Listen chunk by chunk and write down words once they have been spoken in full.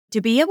to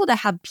be able to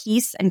have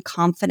peace and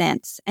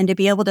confidence and to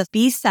be able to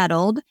be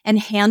settled and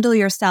handle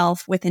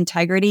yourself with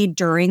integrity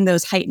during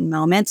those heightened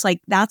moments,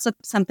 like that's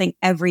something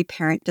every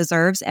parent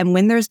deserves. And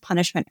when there's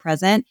punishment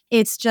present,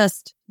 it's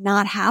just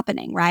not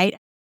happening, right?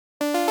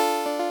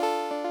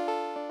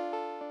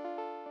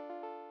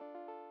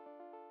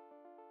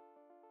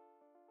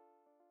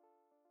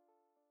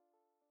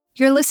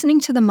 You're listening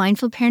to the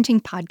Mindful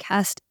Parenting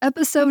Podcast,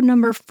 episode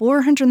number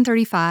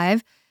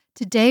 435.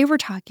 Today, we're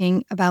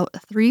talking about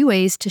 3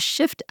 ways to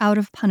shift out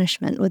of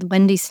punishment with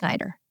Wendy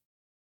Snyder.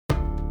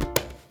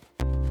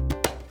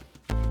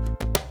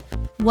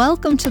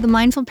 Welcome to the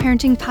Mindful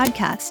Parenting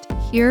Podcast.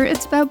 Here,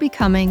 it's about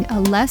becoming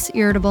a less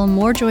irritable,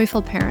 more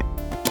joyful parent.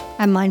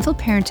 At Mindful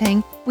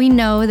Parenting, we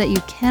know that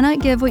you cannot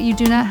give what you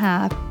do not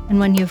have, and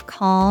when you have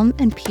calm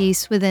and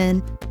peace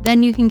within,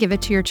 then you can give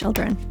it to your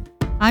children.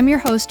 I'm your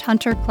host,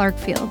 Hunter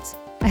Clark-Fields.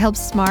 I help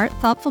smart,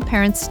 thoughtful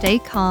parents stay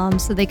calm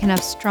so they can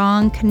have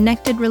strong,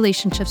 connected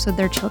relationships with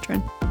their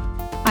children.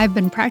 I've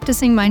been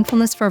practicing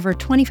mindfulness for over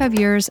 25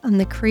 years. I'm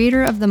the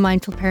creator of the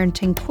Mindful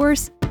Parenting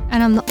course,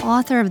 and I'm the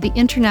author of the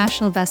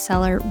international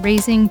bestseller,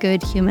 Raising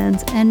Good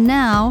Humans, and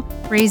now,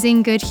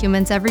 Raising Good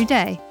Humans Every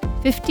Day,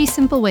 50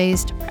 simple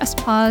ways to press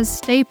pause,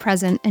 stay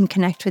present, and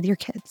connect with your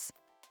kids.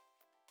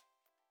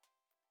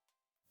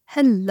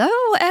 Hello,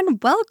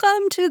 and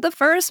welcome to the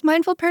first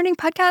Mindful Parenting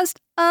Podcast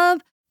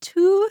of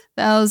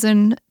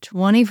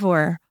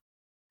 2024.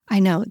 I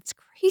know, it's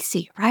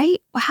crazy,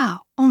 right? Wow.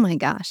 Oh my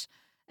gosh.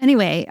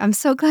 Anyway, I'm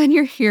so glad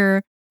you're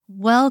here.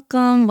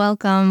 Welcome,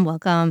 welcome,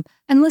 welcome.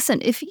 And listen,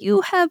 if you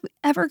have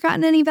ever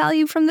gotten any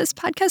value from this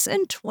podcast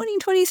in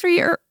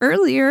 2023 or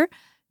earlier,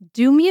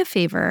 do me a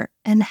favor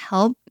and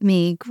help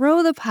me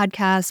grow the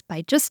podcast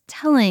by just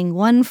telling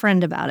one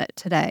friend about it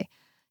today.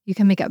 You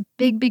can make a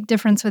big, big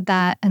difference with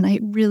that, and I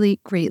really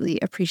greatly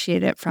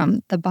appreciate it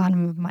from the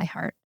bottom of my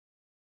heart.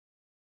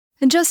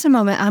 In just a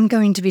moment, I'm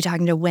going to be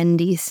talking to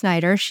Wendy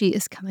Snyder. She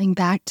is coming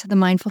back to the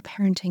Mindful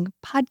Parenting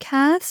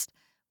Podcast.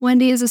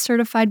 Wendy is a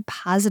certified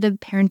positive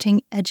parenting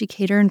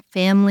educator and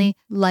family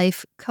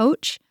life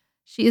coach.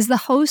 She is the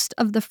host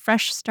of the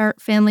Fresh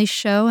Start Family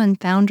Show and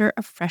founder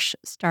of Fresh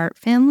Start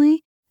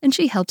Family, and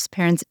she helps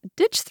parents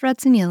ditch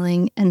threats and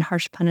yelling and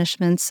harsh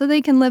punishments so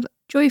they can live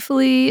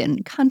joyfully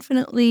and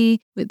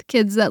confidently with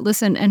kids that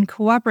listen and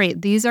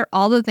cooperate. These are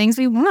all the things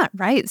we want,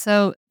 right?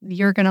 So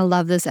you're going to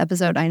love this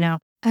episode, I know.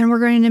 And we're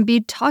going to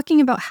be talking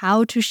about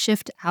how to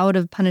shift out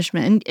of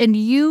punishment. And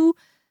you,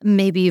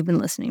 maybe you've been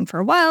listening for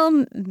a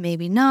while,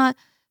 maybe not,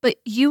 but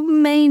you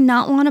may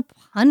not want to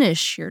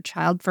punish your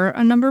child for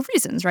a number of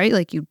reasons, right?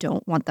 Like you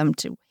don't want them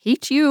to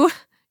hate you,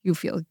 you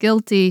feel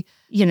guilty,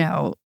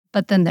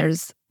 but then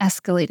there's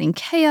escalating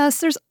chaos.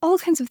 There's all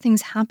kinds of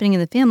things happening in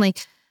the family.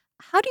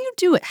 How do you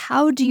do it?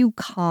 How do you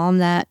calm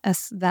that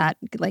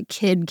like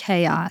kid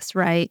chaos,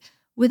 right?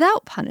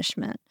 Without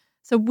punishment.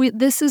 So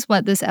this is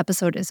what this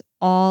episode is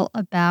all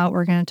about.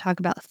 We're going to talk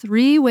about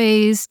 3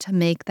 ways to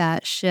make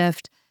that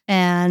shift.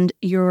 And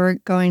you're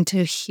going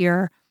to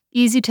hear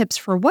easy tips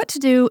for what to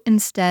do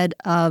instead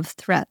of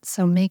threats.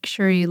 So make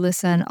sure you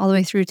listen all the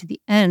way through to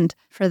the end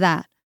for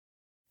that.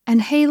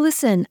 And hey,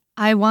 listen,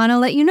 I want to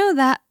let you know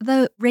that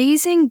the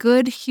Raising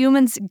Good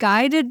Humans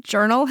Guided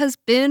Journal has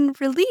been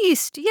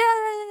released.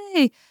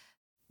 Yay!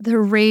 The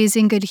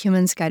Raising Good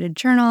Humans Guided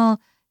Journal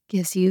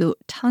gives you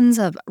tons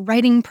of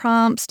writing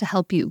prompts to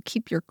help you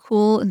keep your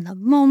cool in the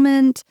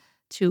moment,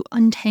 to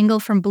untangle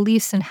from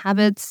beliefs and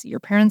habits your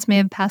parents may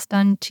have passed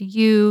on to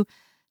you,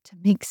 to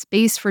make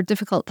space for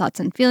difficult thoughts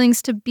and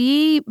feelings, to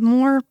be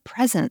more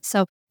present.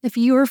 So if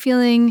you're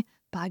feeling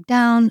bogged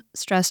down,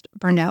 stressed,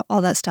 burned out,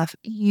 all that stuff,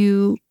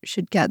 you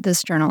should get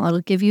this journal. It'll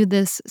give you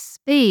this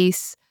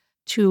space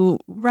to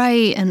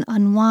write and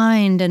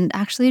unwind and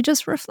actually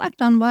just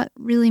reflect on what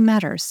really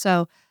matters.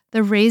 So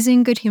the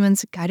Raising Good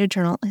Humans Guided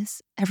Journal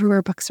is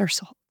everywhere books are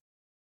sold.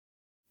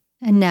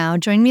 And now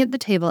join me at the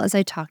table as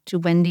I talk to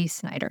Wendy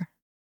Snyder.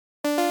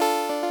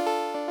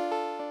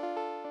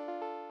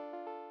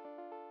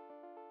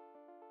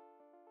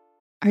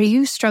 Are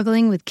you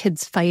struggling with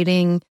kids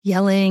fighting,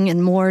 yelling,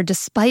 and more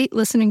despite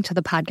listening to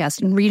the podcast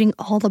and reading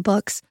all the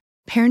books?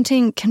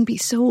 Parenting can be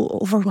so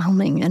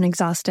overwhelming and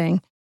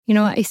exhausting.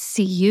 I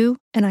see you,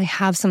 and I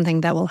have something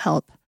that will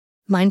help.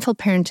 Mindful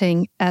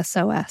Parenting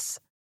SOS.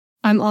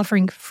 I'm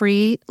offering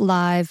free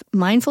live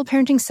mindful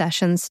parenting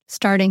sessions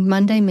starting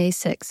Monday, May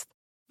 6th.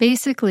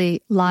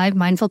 Basically, live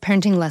mindful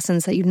parenting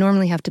lessons that you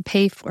normally have to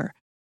pay for.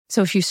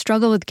 So if you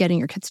struggle with getting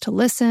your kids to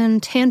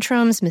listen,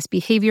 tantrums,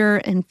 misbehavior,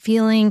 and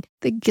feeling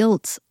the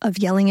guilt of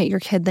yelling at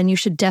your kid, then you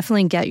should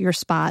definitely get your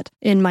spot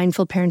in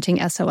Mindful Parenting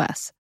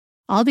SOS.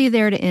 I'll be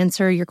there to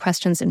answer your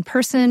questions in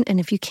person, and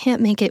if you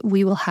can't make it,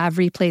 we will have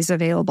replays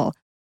available.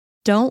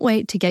 Don't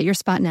wait to get your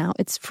spot now.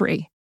 It's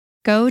free.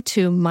 Go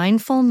to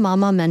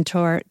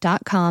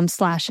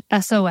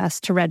mindfulmamamentor.com/SOS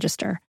to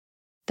register.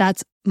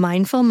 That's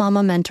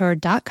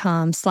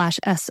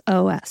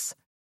mindfulmamamentor.com/SOS.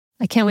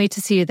 I can't wait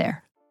to see you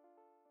there.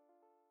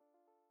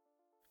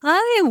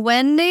 Hi,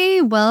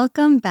 Wendy.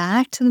 Welcome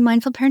back to the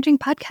Mindful Parenting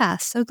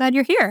Podcast. So glad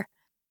you're here.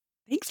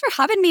 Thanks for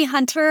having me,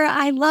 Hunter.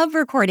 I love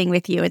recording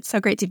with you. It's so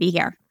great to be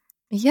here.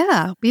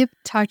 Yeah, we've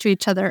talked to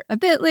each other a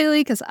bit lately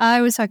because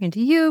I was talking to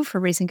you for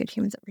Raising Good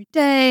Humans Every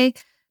Day.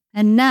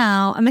 And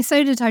now I'm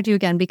excited to talk to you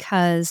again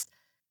because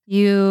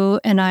you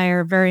and I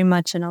are very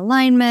much in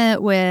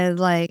alignment with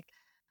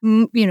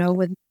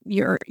with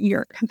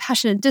your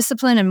compassionate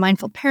discipline and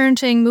mindful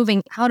parenting,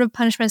 moving out of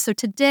punishment. So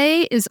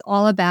today is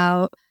all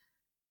about,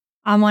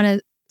 I want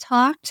to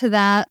talk to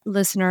that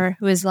listener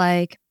who is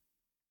like,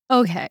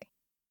 okay,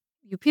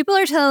 you people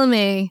are telling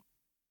me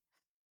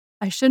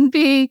I shouldn't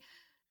be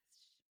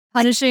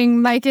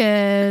punishing my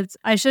kids.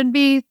 I shouldn't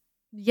be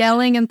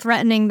yelling and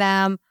threatening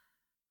them.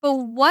 But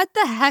what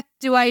the heck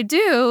do I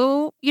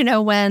do,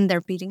 when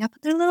they're beating up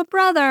their little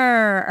brother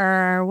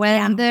or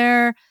when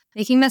they're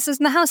making messes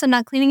in the house and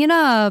not cleaning it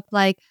up,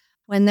 like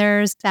when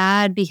there's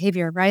bad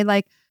behavior, right?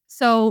 Like,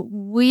 so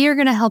we are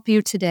going to help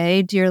you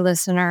today, dear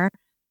listener,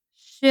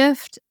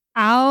 shift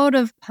out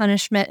of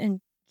punishment and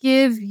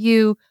give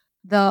you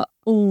the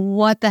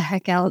what the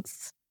heck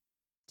else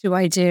do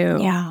I do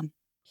Yeah.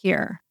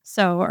 here?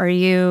 So are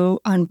you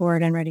on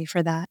board and ready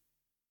for that,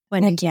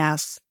 Wendy? Heck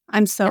yes.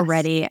 I'm so Yes.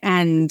 ready.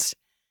 And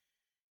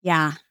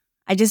yeah,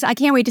 I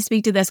can't wait to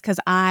speak to this because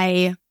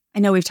I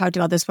know we've talked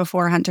about this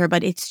before, Hunter,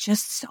 but it's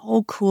just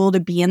so cool to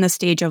be in the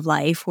stage of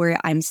life where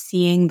I'm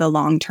seeing the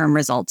long-term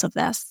results of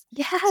this.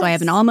 Yes. So I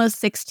have an almost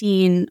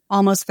 16,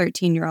 almost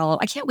 13-year-old.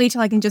 I can't wait till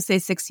I can just say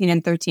 16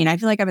 and 13. I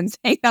feel like I've been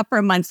saying that for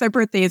months. Their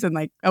birthday is in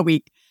like a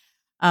week.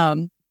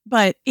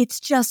 But it's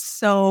just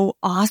so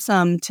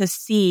awesome to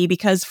see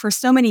because for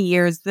so many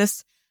years,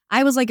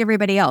 I was like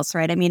everybody else,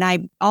 right? I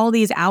mean, all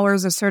these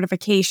hours of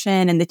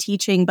certification and the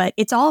teaching, but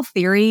it's all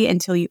theory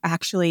until you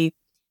actually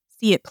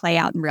see it play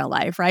out in real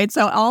life, right?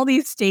 So all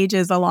these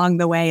stages along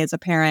the way as a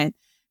parent,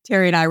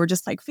 Terry and I were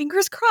just like,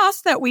 fingers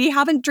crossed that we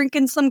haven't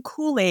drinking some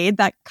Kool-Aid,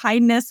 that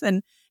kindness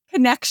and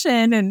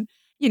connection and,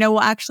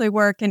 will actually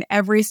work. And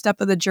every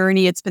step of the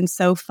journey, it's been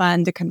so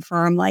fun to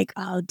confirm like,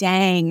 oh,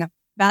 dang,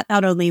 that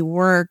not only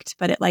worked,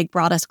 but it like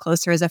brought us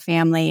closer as a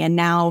family. And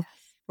now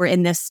we're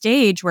in this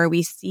stage where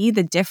we see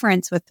the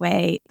difference with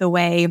the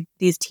way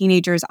these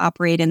teenagers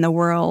operate in the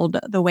world,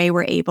 the way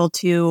we're able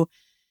to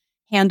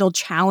handle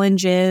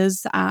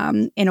challenges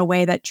in a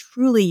way that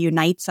truly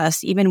unites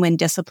us, even when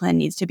discipline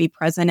needs to be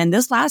present. And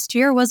this last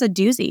year was a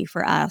doozy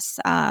for us.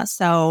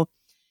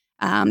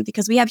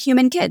 Because we have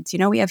human kids,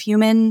 we have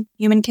human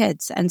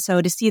kids. And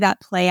so to see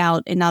that play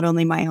out in not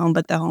only my home,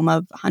 but the home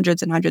of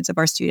hundreds and hundreds of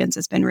our students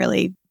has been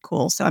really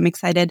cool. So I'm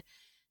excited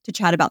to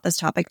chat about this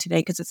topic today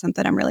because it's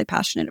something I'm really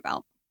passionate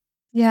about.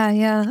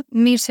 Yeah,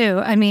 me too.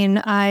 I mean,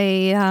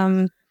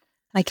 my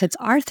kids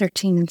are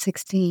 13 and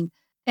 16.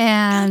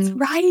 And That's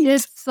right.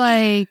 it's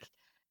like,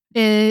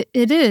 it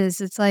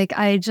is. It's like,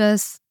 I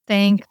just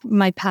thank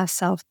my past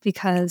self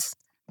because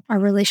our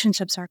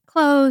relationships are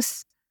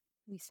close.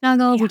 We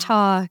snuggle, we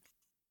talk.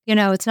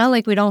 It's not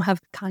like we don't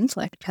have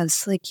conflict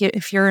because like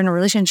if you're in a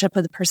relationship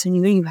with a person,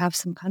 you have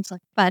some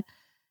conflict, but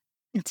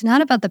it's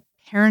not about the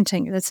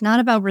parenting. It's not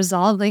about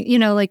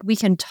resolving, like we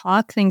can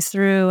talk things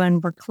through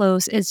and we're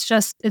close. It's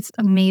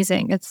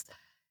amazing. It's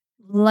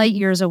light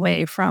years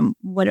away from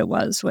what it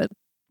was with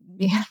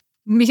me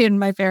and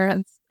my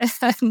parents.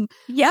 And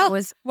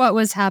what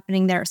was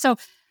happening there. So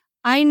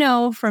I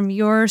know from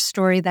your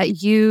story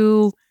that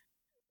you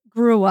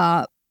grew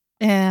up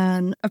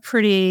in a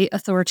pretty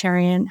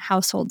authoritarian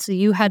household. So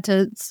you had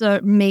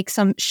to make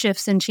some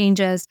shifts and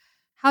changes.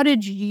 How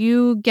did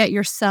you get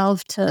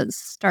yourself to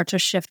start to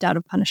shift out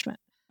of punishment?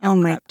 Oh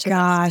my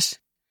gosh.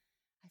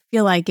 I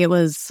feel like it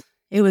was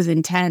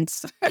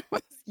intense. It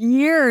was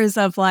years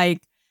of like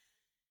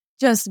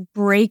just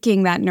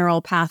breaking that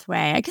neural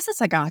pathway. I guess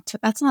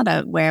that's not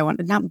a way I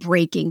want, not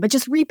breaking, but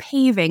just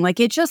repaving.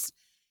 Like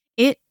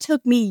it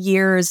took me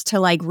years to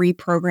like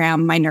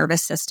reprogram my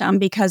nervous system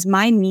because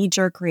my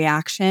knee-jerk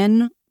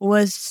reaction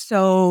was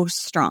so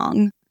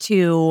strong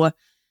to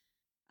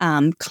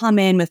come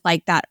in with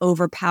like that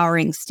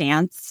overpowering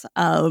stance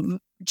of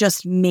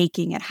just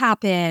making it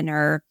happen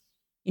or,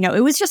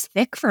 it was just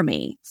thick for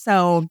me.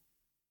 So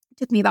it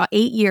took me about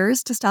 8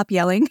 years to stop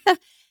yelling.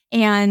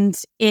 And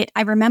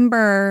I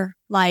remember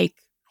like,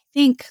 I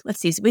think, let's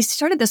see, we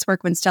started this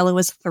work when Stella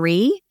was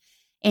 3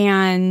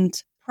 and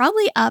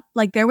probably up,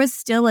 like there was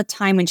still a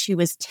time when she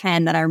was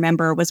 10 that I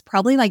remember was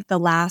probably like the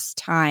last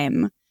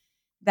time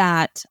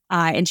that,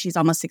 and she's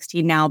almost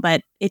 16 now,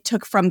 but it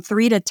took from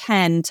 3 to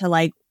 10 to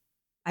like,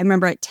 I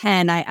remember at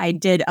 10, I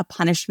did a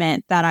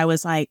punishment that I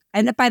was like,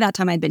 and by that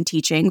time I'd been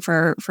teaching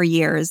for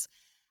years.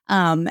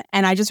 And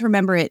I just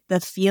remember the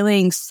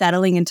feeling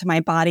settling into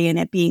my body and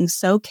it being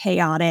so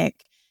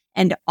chaotic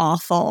and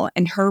awful.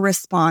 And her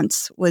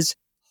response was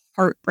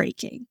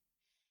heartbreaking.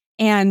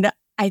 And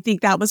I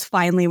think that was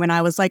finally when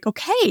I was like,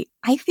 okay,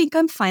 I think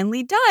I'm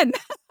finally done.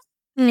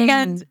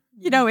 And,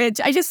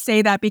 I just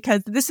say that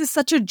because this is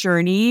such a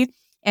journey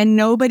and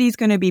nobody's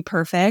going to be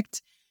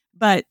perfect.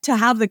 But to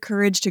have the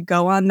courage to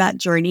go on that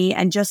journey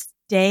and just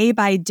day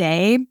by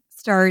day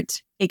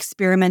start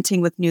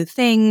experimenting with new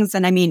things.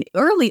 And I mean,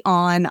 early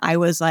on, I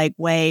was like,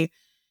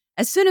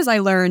 as soon as I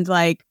learned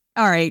like,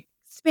 all right,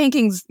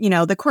 spankings,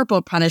 the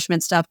corporal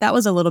punishment stuff, that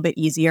was a little bit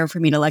easier for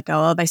me to let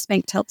go of. I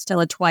spanked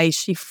Stella twice.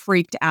 She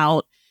freaked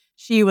out.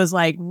 She was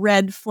like,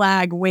 red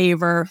flag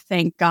waiver,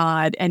 thank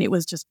God. And it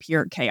was just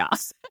pure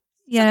chaos.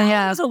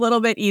 Yeah. It was a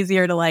little bit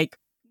easier to like,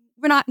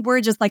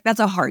 we're just like, that's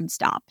a hard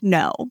stop.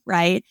 No,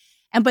 right?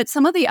 But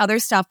some of the other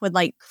stuff would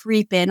like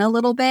creep in a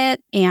little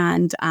bit.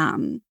 And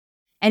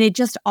it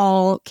just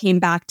all came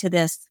back to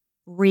this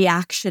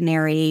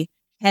reactionary,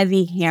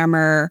 heavy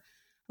hammer,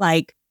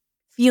 like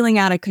feeling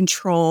out of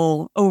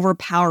control,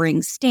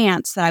 overpowering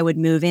stance that I would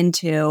move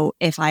into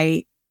if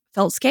I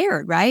felt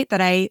scared, right?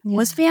 That I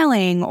was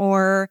failing,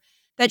 or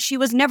that she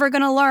was never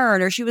going to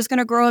learn, or she was going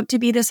to grow up to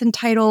be this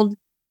entitled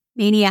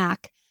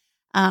maniac.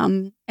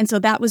 And so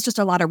that was just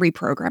a lot of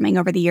reprogramming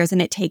over the years,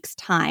 and it takes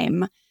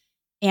time.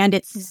 And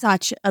it's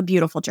such a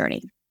beautiful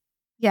journey.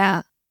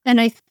 Yeah. And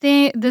I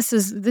think this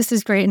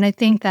is great. And I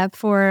think that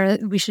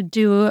we should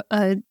do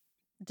a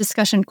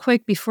discussion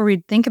quick before we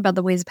think about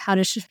the ways of how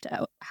to shift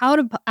out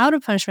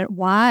of punishment.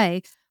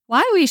 Why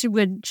we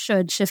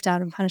should shift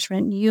out of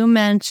punishment. You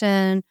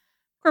mentioned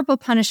corporal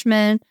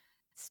punishment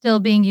still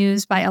being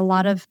used by a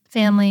lot of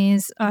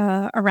families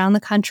around the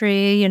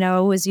country. It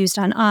was used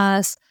on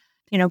us.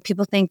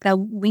 People think that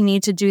we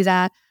need to do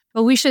that,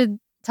 but we should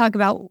talk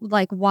about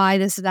like why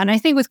this is that. And I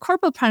think with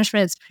corporal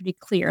punishment, it's pretty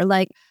clear.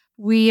 Like,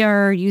 we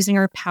are using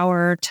our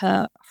power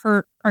to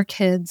hurt our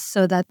kids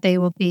so that they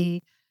will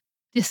be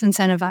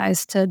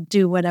disincentivized to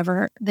do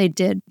whatever they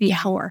did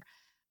before.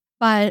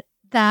 But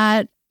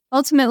that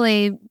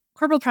ultimately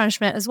corporal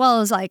punishment, as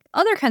well as like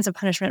other kinds of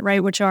punishment,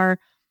 right, which are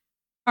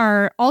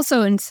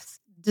also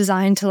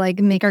designed to like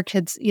make our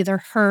kids either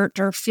hurt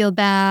or feel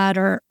bad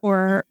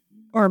or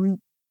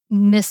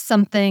miss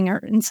something, or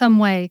in some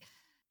way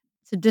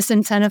to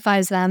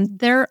disincentivize them.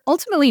 They're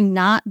ultimately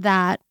not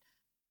that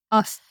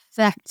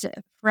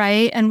effective,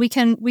 right? And we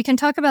can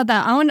talk about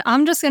that.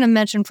 I'm just going to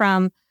mention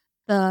from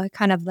the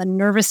kind of the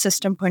nervous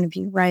system point of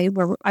view, right?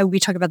 Where we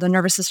talk about the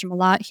nervous system a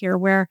lot here,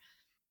 where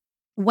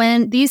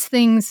when these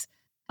things,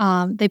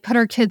 they put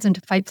our kids into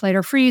fight, flight,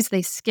 or freeze,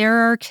 they scare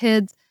our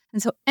kids.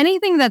 And so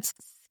anything that's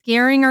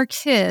scaring our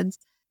kids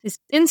is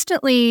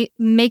instantly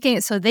making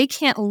it so they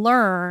can't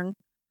learn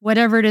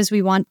whatever it is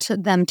we want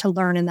them to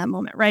learn in that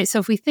moment, right? So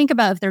if we think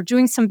about if they're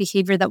doing some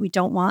behavior that we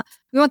don't want,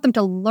 we want them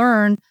to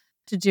learn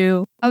to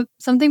do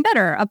something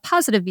better, a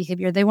positive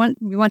behavior. We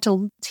want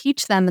to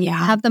teach them and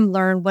have them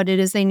learn what it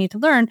is they need to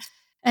learn.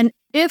 And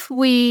if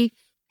we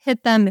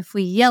hit them, if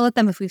we yell at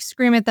them, if we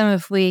scream at them,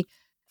 if we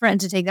threaten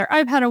to take their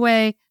iPad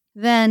away,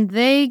 then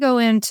they go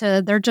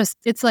into,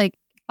 it's like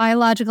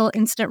biological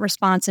instant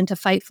response into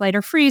fight, flight,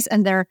 or freeze.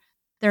 And their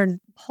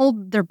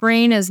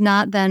brain is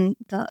not then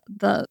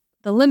the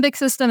limbic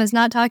system is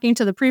not talking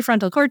to the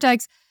prefrontal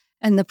cortex.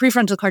 And the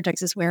prefrontal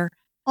cortex is where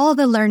all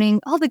the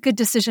learning, all the good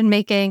decision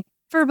making,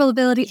 verbal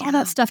ability, all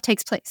that stuff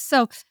takes place.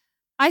 So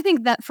I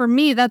think that for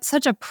me, that's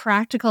such a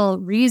practical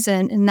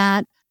reason, in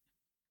that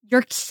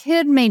your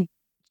kid may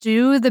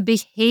do the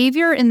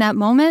behavior in that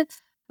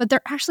moment, but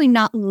they're actually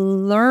not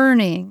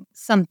learning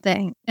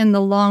something in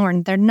the long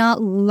run. They're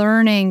not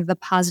learning the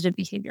positive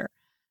behavior.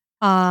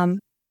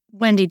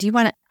 Wendy, do you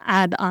want to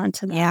add on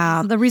to that?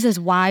 Yeah. The reasons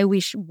why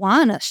we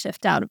want to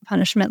shift out of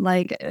punishment,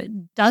 like,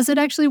 does it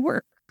actually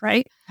work,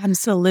 right?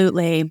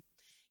 Absolutely.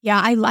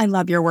 Yeah, I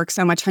love your work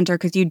so much, Hunter,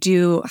 because you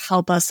do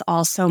help us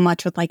all so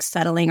much with like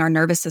settling our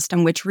nervous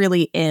system, which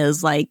really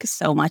is like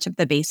so much of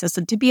the basis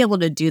and to be able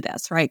to do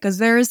this, right? Because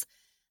there's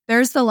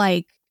the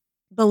like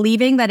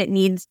believing that it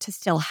needs to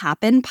still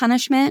happen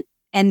punishment.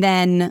 And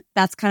then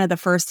that's kind of the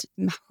first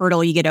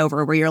hurdle you get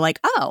over, where you're like,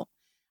 oh,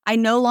 I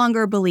no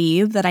longer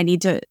believe that I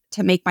need to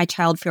make my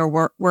child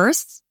feel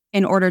worse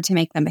in order to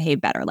make them behave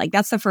better. Like,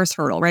 that's the first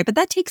hurdle, right? But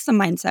that takes some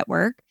mindset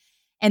work.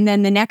 And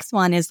then the next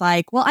one is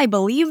like, well, I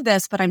believe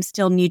this, but I'm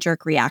still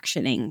knee-jerk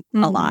reactioning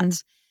a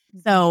lot.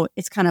 So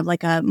it's kind of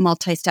like a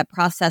multi-step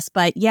process.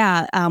 But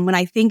yeah, when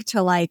I think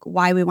to like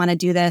why we want to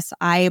do this,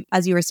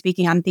 as you were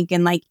speaking, I'm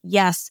thinking like,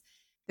 yes,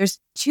 there's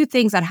two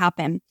things that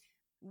happen.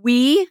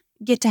 We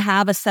get to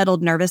have a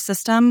settled nervous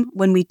system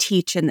when we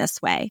teach in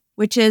this way,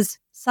 which is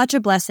such a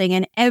blessing.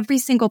 And every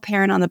single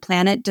parent on the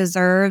planet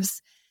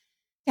deserves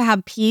to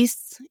have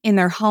peace in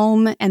their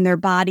home and their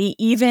body,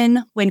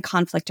 even when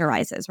conflict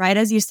arises, right?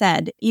 As you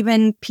said,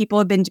 even people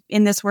have been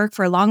in this work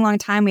for a long, long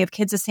time. We have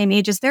kids the same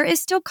ages. There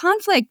is still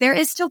conflict. There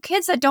is still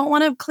kids that don't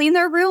want to clean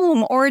their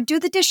room or do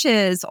the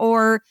dishes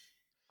or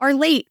are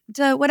late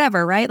to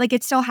whatever, right? Like,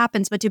 it still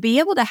happens. But to be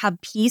able to have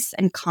peace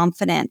and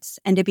confidence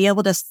and to be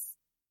able to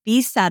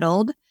be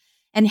settled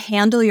and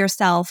handle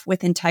yourself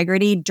with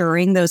integrity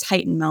during those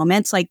heightened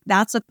moments, like,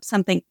 that's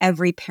something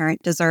every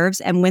parent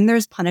deserves. And when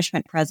there's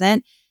punishment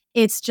present,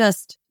 it's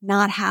just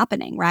not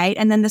happening, right?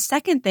 And then the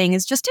second thing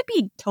is just to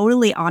be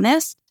totally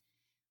honest.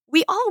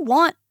 We all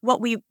want what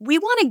we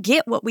want to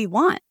get what we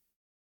want.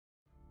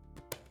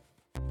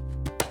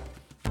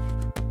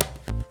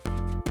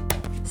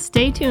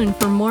 Stay tuned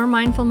for more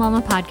Mindful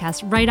Mama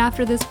podcast right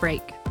after this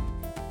break.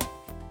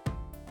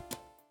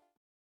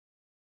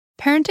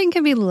 Parenting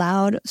can be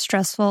loud,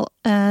 stressful,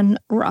 and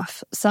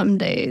rough some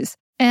days.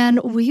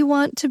 And we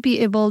want to be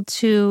able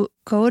to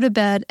go to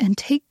bed and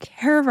take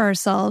care of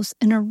ourselves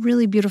in a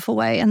really beautiful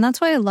way. And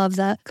that's why I love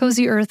that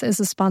Cozy Earth is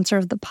a sponsor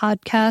of the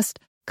podcast.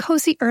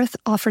 Cozy Earth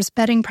offers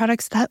bedding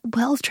products that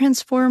will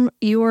transform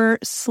your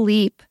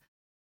sleep.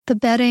 The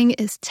bedding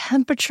is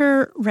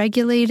temperature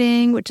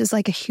regulating, which is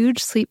like a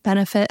huge sleep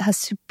benefit, has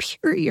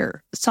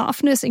superior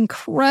softness,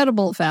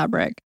 incredible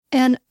fabric,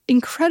 and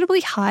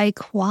incredibly high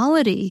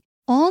quality.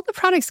 All the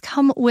products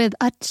come with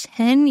a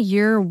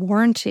 10-year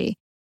warranty.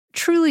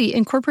 Truly,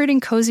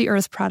 incorporating Cozy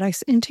Earth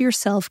products into your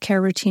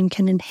self-care routine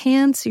can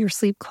enhance your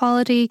sleep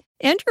quality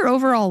and your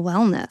overall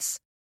wellness.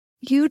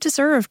 You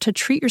deserve to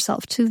treat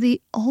yourself to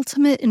the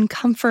ultimate in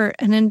comfort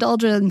and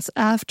indulgence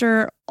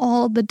after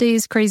all the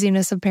day's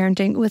craziness of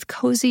parenting with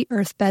Cozy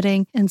Earth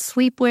bedding and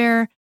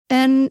sleepwear.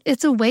 And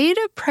it's a way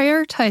to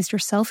prioritize your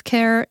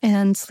self-care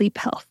and sleep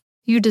health.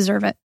 You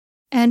deserve it.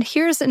 And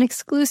here's an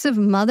exclusive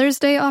Mother's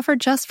Day offer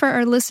just for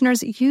our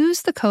listeners.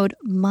 Use the code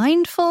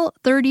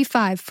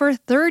MINDFUL35 for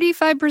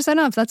 35%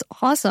 off. That's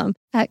awesome.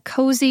 At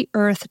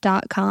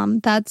CozyEarth.com.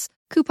 That's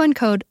coupon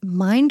code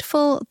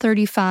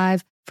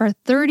MINDFUL35 for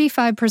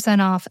 35%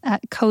 off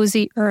at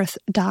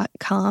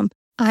CozyEarth.com.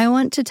 I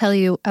want to tell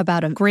you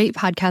about a great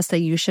podcast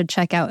that you should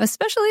check out,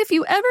 especially if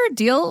you ever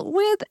deal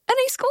with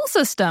any school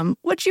system,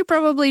 which you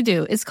probably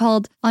do. It's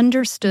called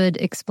Understood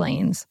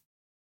Explains.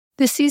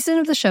 This season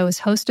of the show is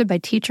hosted by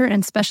teacher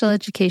and special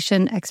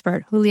education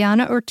expert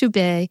Juliana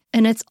Urtubey,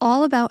 and it's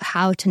all about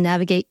how to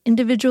navigate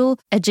individual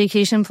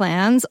education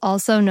plans,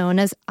 also known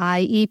as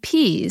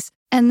IEPs.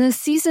 And this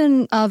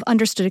season of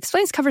Understood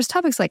Explains covers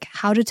topics like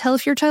how to tell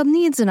if your child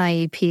needs an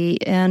IEP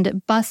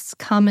and busts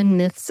common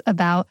myths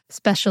about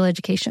special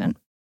education.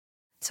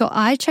 So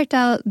I checked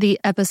out the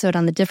episode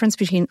on the difference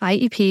between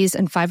IEPs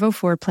and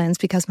 504 plans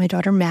because my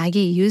daughter Maggie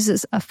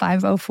uses a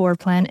 504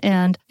 plan,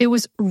 and it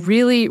was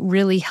really,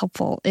 really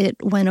helpful. It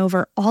went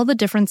over all the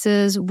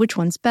differences, which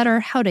one's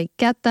better, how to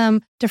get them,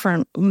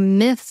 different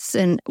myths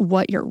and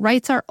what your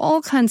rights are,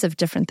 all kinds of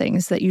different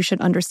things that you should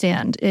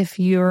understand if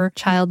your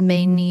child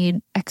may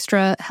need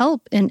extra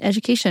help in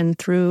education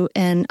through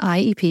an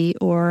IEP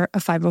or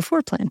a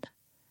 504 plan.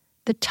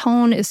 The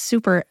tone is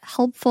super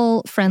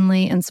helpful,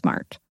 friendly, and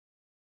smart.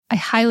 I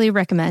highly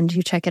recommend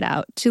you check it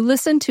out. To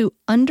listen to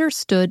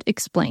Understood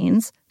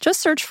Explains, just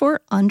search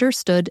for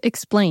Understood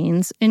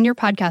Explains in your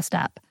podcast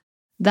app.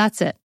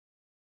 That's it.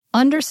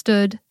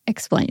 Understood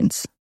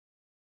Explains.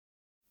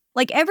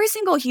 Like every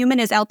single human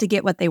is out to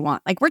get what they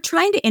want. Like we're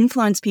trying to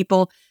influence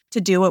people to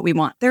do what we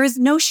want. There is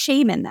no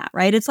shame in that,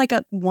 right? It's like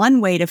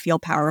one way to feel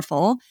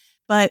powerful,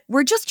 but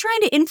we're just trying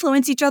to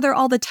influence each other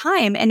all the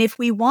time. And if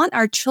we want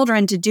our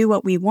children to do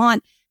what we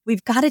want,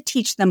 we've got to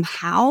teach them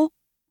how,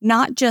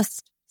 not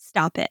just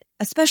stop it,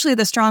 especially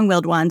the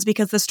strong-willed ones,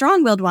 because the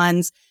strong-willed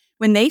ones,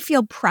 when they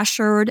feel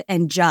pressured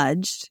and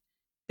judged,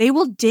 they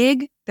will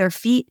dig their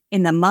feet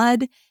in the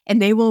mud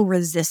and they will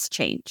resist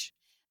change.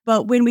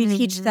 But when we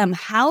teach them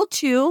how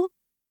to,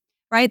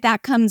 right,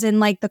 that comes in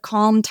like the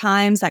calm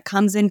times, that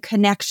comes in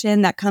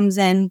connection, that comes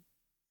in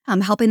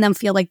helping them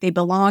feel like they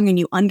belong and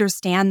you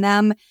understand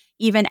them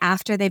even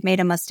after they've made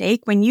a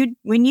mistake. When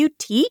you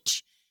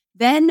teach,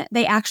 then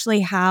they actually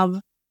have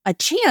a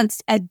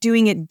chance at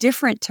doing it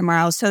different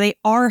tomorrow. So they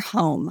are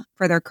home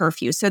for their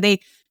curfew. So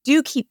they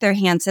do keep their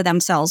hands to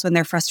themselves when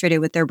they're frustrated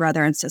with their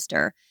brother and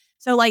sister.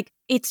 So like,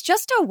 it's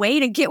just a way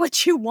to get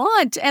what you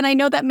want. And I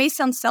know that may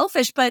sound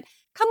selfish, but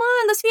come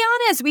on, let's be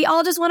honest. We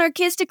all just want our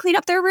kids to clean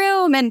up their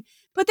room and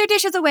put their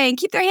dishes away and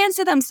keep their hands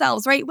to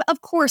themselves, right?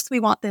 Of course, we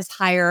want this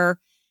higher.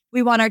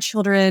 We want our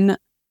children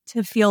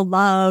to feel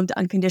loved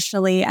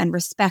unconditionally and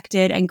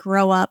respected and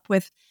grow up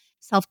with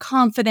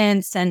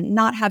self-confidence and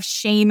not have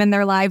shame in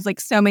their lives like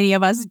so many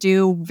of us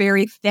do,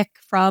 very thick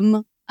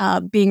from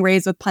being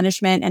raised with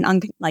punishment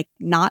and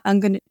not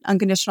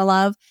unconditional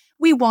love.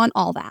 We want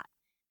all that.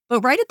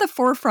 But right at the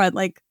forefront,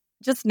 like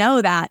just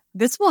know that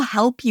this will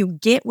help you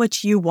get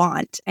what you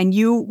want. And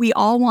we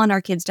all want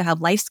our kids to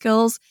have life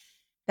skills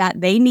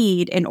that they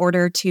need in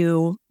order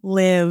to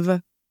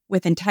live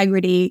with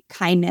integrity,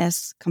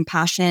 kindness,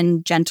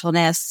 compassion,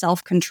 gentleness,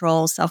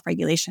 self-control,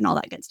 self-regulation, all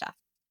that good stuff.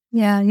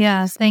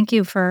 Yeah. Thank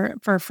you for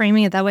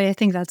framing it that way. I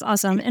think that's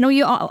awesome. And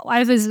we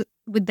also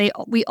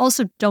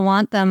don't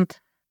want them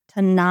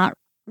to not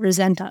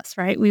resent us,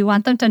 right? We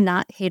want them to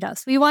not hate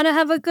us. We want to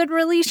have a good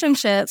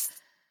relationship.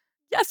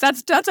 Yes,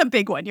 that's a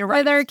big one. You're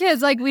right. With our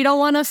kids, like we don't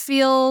want to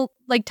feel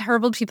like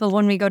terrible people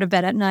when we go to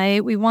bed at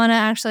night. We want to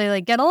actually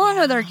like get along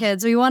with our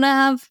kids. We want to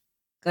have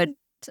good.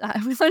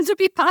 We want it to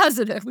be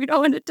positive. We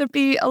don't want it to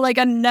be like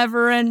a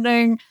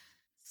never-ending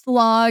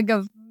slog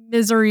of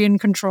misery and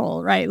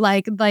control, right?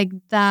 Like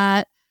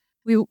that.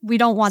 We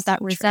don't want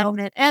that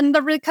resentment, and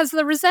because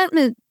the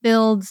resentment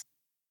builds.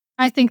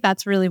 I think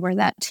that's really where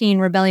that teen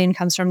rebellion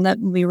comes from. That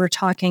we were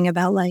talking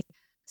about, like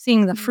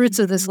seeing the fruits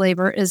of this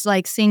labor is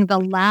like seeing the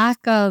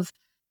lack of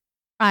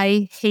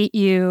I hate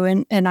you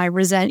and I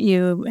resent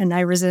you and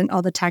I resent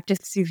all the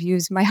tactics you've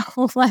used my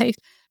whole life.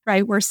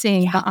 Right? We're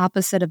seeing the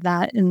opposite of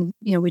that, and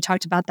we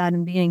talked about that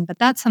in being, but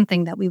that's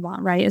something that we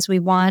want, right? Is we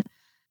want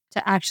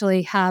to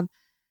actually have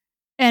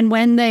And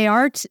when they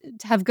are to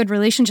have good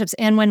relationships,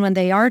 and when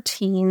they are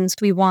teens,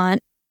 we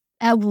want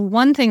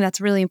one thing that's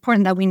really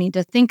important that we need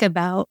to think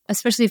about,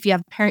 especially if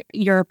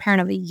you're a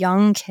parent of a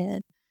young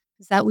kid,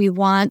 is that we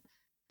want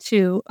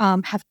to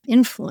have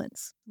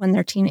influence when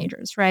they're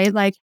teenagers, right?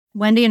 Like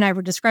Wendy and I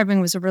were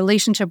describing was a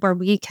relationship where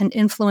we can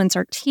influence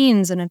our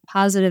teens in a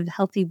positive,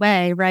 healthy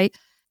way, right?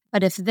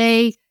 But if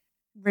they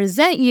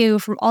resent you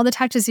from all the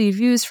tactics you've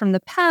used from the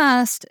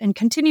past and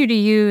continue to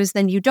use,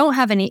 then you don't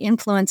have any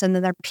influence, and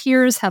then their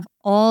peers have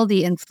all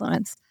the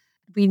influence.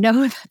 We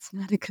know that's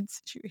not a good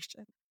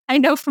situation. I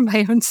know from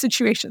my own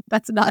situation,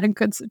 that's not a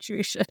good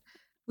situation.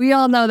 We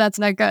all know that's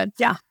not good.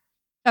 Yeah.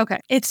 Okay.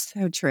 It's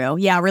so true.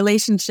 Yeah.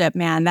 Relationship,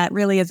 man, that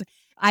really is.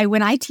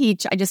 When I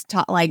teach, I just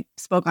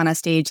spoke on a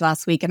stage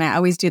last week, and I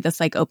always do this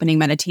like opening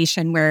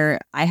meditation where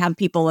I have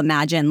people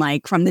imagine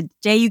like from the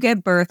day you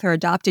give birth or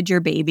adopted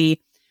your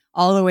baby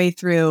all the way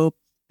through,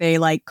 they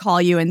like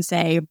call you and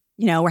say,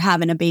 we're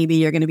having a baby,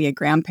 you're going to be a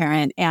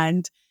grandparent.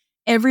 And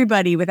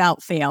everybody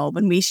without fail,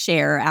 when we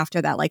share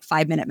after that like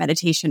 5-minute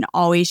meditation,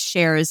 always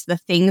shares the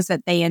things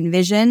that they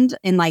envisioned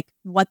and like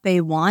what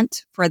they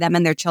want for them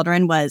and their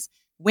children was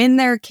when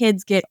their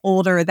kids get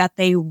older, that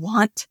they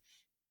want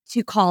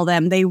to call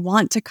them. They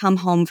want to come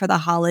home for the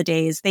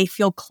holidays. They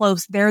feel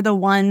close. They're the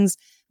ones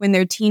when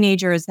they're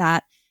teenagers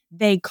that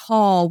they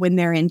call when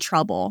they're in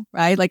trouble,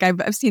 right? Like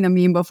I've seen a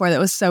meme before that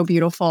was so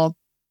beautiful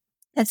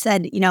that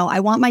said, I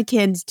want my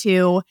kids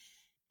to,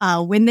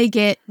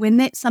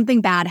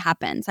 something bad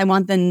happens, I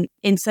want them,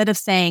 instead of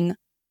saying,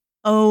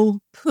 oh,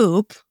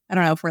 poop, I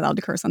don't know if we're allowed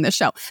to curse on this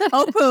show.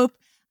 Oh, poop,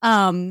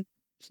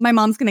 my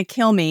mom's going to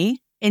kill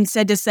me.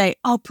 Instead to say,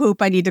 oh,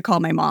 poop, I need to call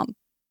my mom.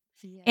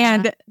 Yeah.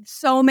 And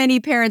so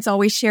many parents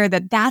always share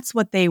that that's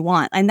what they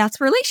want. And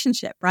that's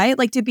relationship, right?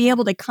 Like to be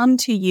able to come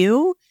to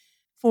you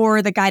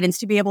for the guidance,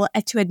 to be able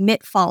to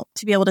admit fault,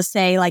 to be able to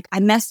say, like, I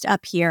messed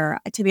up here,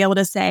 to be able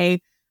to say,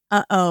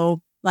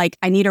 uh-oh, like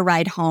I need a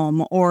ride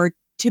home, or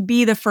to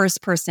be the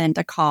first person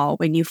to call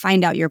when you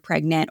find out you're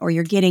pregnant or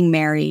you're getting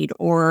married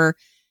or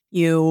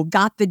you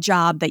got the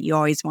job that you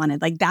always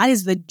wanted. Like that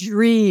is the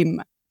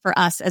dream for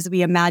us as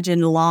we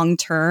imagine long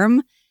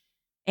term.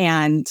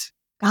 And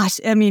gosh,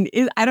 I mean,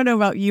 I don't know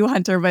about you,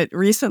 Hunter, but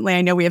recently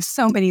I know we have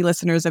so many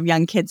listeners of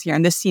young kids here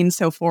and this seems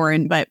so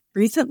foreign, but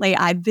recently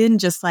I've been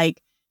just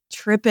like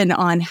tripping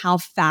on how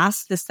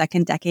fast the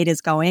second decade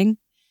is going.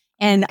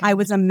 And I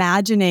was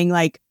imagining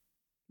like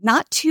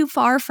not too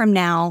far from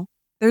now,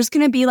 there's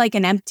going to be like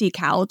an empty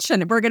couch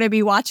and we're going to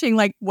be watching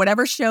like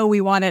whatever show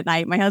we want at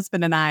night, my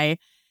husband and I.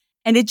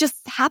 And it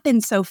just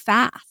happened so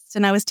fast.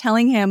 And I was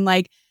telling him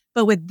like,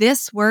 but with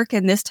this work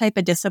and this type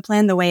of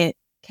discipline, the way it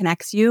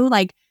connects you,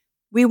 like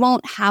we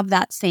won't have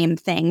that same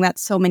thing that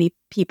so many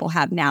people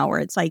have now where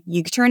it's like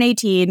you turn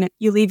 18,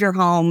 you leave your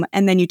home,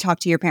 and then you talk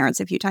to your parents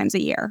a few times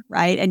a year,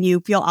 right? And you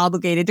feel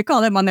obligated to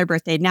call them on their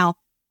birthday. Now,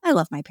 I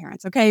love my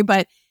parents, okay?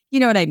 But you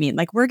know what I mean?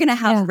 Like we're going to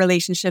have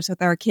relationships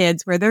with our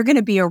kids where they're going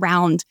to be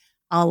around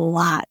a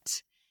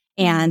lot.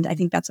 And I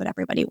think that's what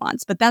everybody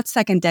wants. But that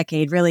second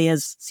decade really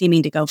is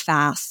seeming to go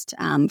fast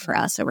for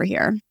us over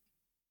here.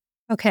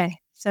 Okay.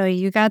 So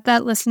you got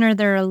that, listener.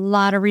 There are a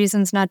lot of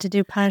reasons not to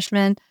do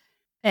punishment.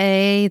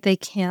 A, they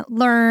can't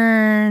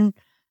learn.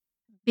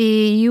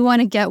 B, you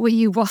want to get what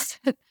you want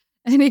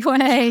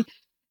anyway.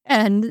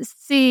 And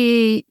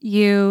C,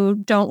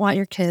 you don't want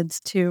your kids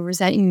to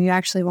resent you. You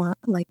actually want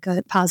like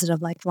a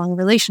positive, lifelong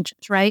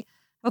relationships, right?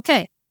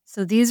 Okay.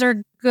 So these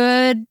are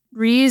good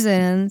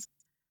reasons.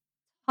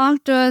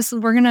 Talk to us.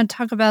 We're going to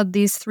talk about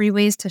these 3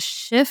 ways to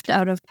shift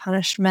out of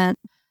punishment.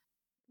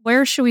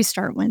 Where should we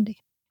start, Wendy?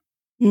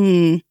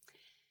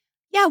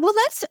 Yeah, well,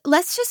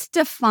 let's just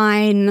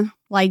define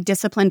like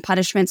discipline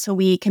punishment so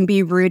we can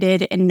be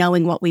rooted in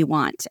knowing what we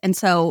want. And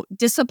so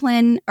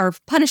discipline or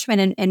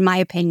punishment, in my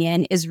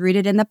opinion, is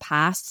rooted in the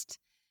past.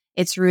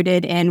 It's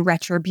rooted in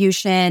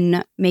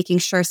retribution, making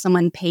sure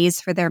someone pays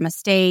for their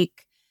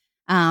mistake.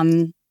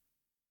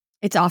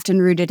 It's often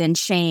rooted in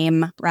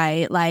shame,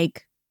 right?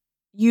 Like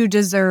you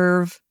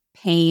deserve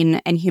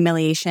pain and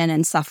humiliation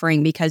and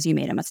suffering because you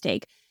made a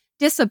mistake.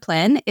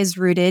 Discipline is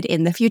rooted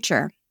in the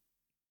future.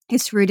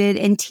 It's rooted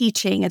in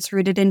teaching. It's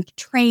rooted in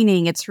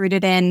training. It's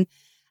rooted in,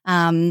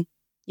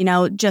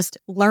 just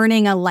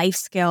learning a life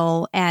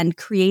skill and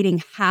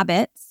creating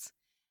habits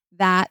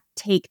that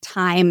take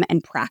time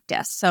and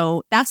practice.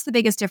 So that's the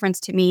biggest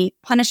difference to me.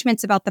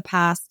 Punishment's about the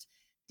past.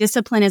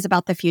 Discipline is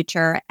about the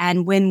future.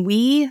 And when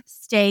we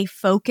stay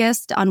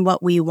focused on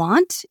what we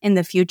want in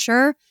the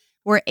future,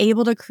 we're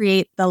able to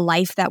create the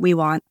life that we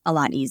want a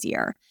lot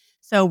easier.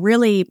 So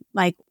really,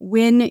 like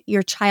when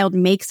your child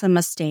makes a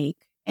mistake,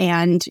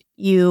 and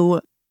you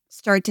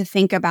start to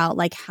think about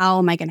like, how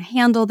am I going to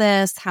handle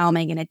this? How am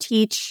I going to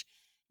teach?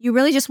 You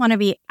really just want to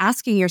be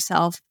asking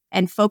yourself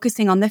and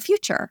focusing on the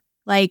future.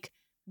 Like,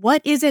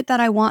 what is it that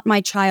I want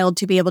my child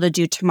to be able to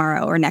do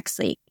tomorrow or next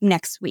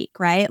week,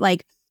 right?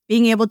 Like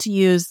being able to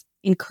use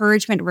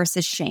encouragement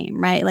versus shame,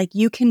 right? Like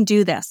you can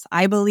do this.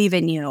 I believe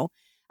in you.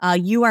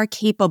 You are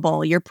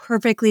capable. You're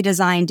perfectly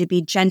designed to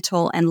be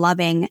gentle and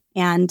loving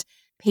and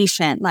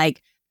patient.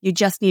 Like You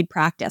just need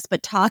practice.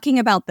 But talking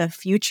about the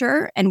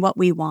future and what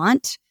we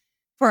want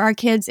for our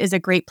kids is a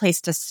great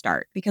place to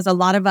start, because a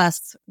lot of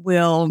us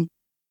will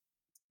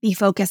be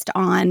focused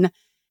on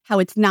how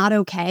it's not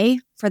okay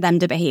for them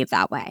to behave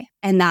that way.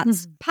 And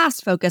that's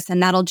past focus.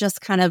 And that'll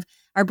just kind of,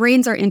 our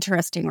brains are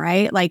interesting,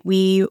 right? Like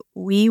we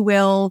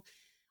will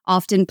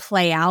often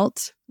play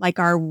out like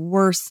our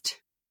worst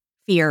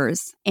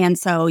fears. And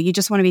so you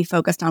just want to be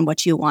focused on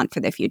what you want for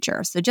the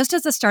future. So just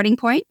as a starting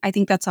point, I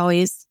think that's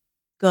always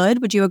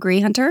good. Would you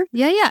agree, Hunter?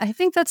 Yeah. I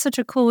think that's such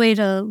a cool way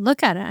to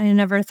look at it. I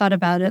never thought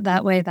about it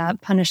that way,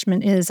 that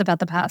punishment is about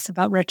the past,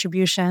 about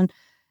retribution,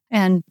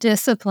 and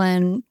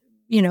discipline,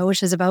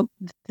 which is about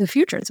the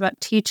future. It's about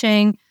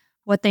teaching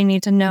what they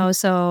need to know.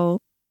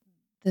 So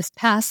this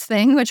past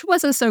thing, which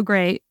wasn't so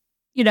great,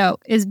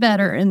 is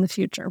better in the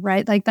future,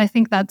 right? Like, I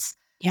think that's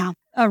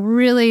a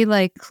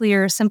really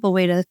clear, simple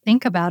way to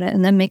think about it.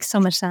 And that makes so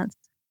much sense.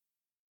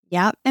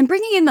 Yeah. And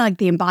bringing in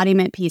the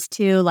embodiment piece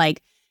too,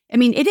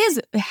 it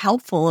is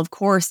helpful, of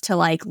course, to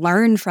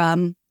learn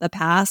from the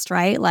past,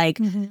 right?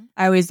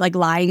 I always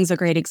lying is a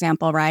great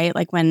example, right?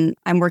 Like when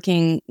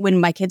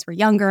my kids were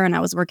younger and I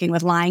was working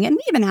with lying, and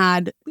we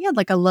had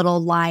a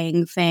little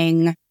lying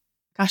thing.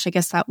 Gosh, I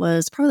guess that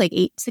was probably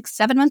 8, 6,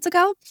 7 months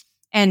ago.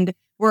 And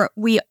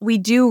we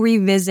do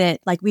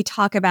revisit, we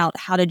talk about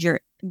how did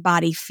your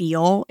body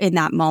feel in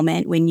that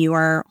moment when you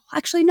were,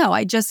 actually, no,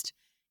 it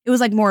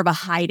was more of a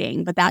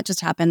hiding, but that just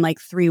happened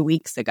 3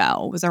 weeks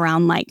ago. It was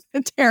around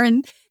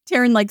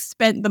Taryn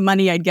spent the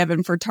money I'd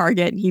given for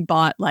Target, and he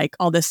bought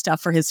all this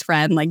stuff for his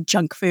friend,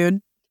 junk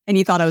food, and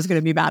he thought I was going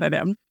to be mad at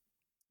him.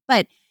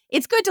 But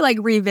it's good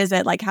to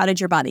revisit how did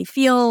your body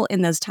feel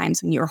in those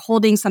times when you were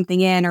holding something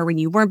in or when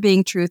you weren't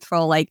being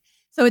truthful.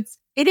 So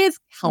it is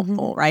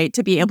helpful, right,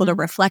 to be able to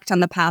reflect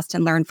on the past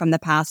and learn from the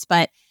past.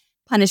 But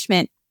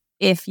punishment,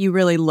 if you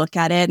really look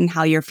at it and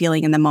how you're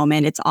feeling in the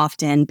moment, it's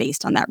often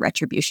based on that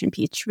retribution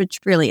piece, which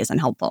really isn't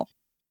helpful.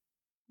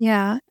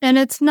 Yeah. And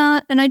it's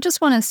not, and I just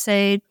want to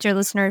say, dear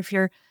listener, if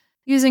you're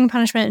using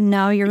punishment and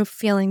now you're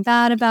feeling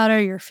bad about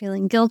it, you're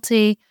feeling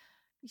guilty,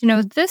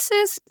 this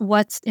is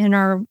what's in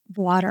our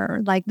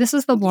water. This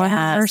is the water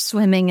we're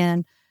swimming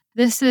in.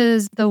 This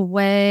is the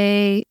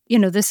way,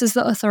 this is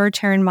the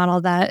authoritarian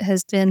model that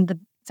has been the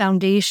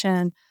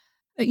foundation,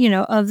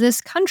 of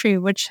this country,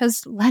 which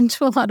has led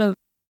to a lot of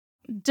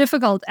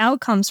difficult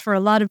outcomes for a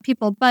lot of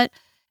people. But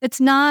it's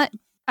not,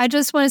 I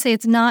just want to say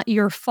it's not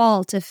your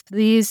fault if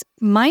these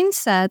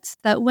mindsets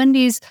that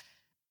Wendy's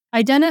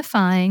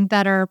identifying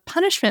that are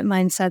punishment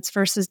mindsets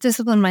versus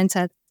discipline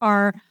mindsets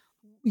are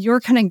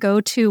your kind of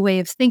go-to way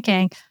of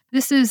thinking.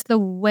 This is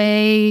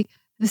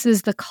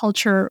the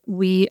culture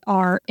we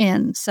are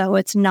in. So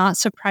it's not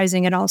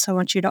surprising at all. So I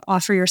want you to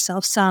offer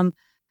yourself some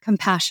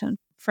compassion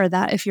for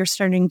that if you're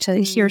starting to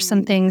hear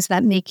some things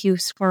that make you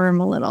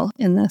squirm a little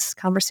in this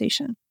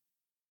conversation.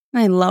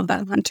 I love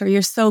that, Hunter.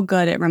 You're so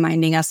good at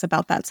reminding us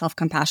about that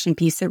self-compassion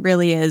piece. It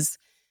really is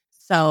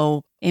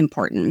so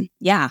important.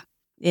 Yeah,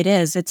 it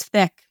is. It's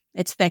thick.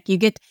 It's thick.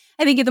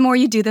 I think the more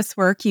you do this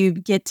work, you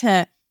get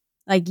to,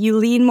 you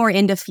lean more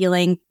into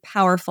feeling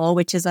powerful,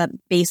 which is a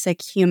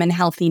basic human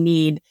healthy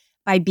need,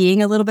 by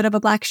being a little bit of a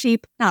black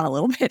sheep. Not a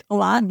little bit, a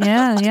lot.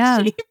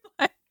 Yeah. Sheep,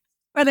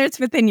 whether it's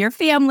within your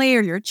family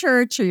or your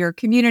church or your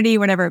community,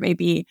 whatever it may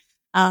be.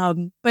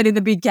 But in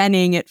the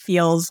beginning, it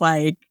feels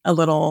like a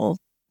little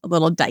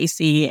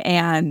dicey,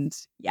 and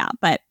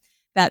but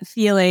that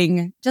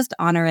feeling, just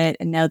honor it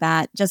and know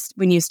that just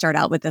when you start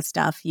out with this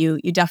stuff, you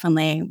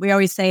definitely, we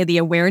always say the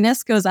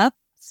awareness goes up,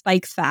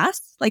 spikes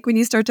fast, when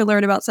you start to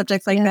learn about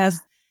subjects like this.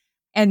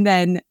 And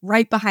then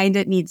right behind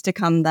it needs to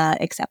come the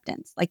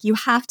acceptance. You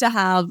have to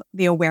have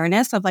the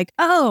awareness of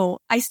oh,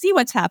 I see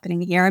what's happening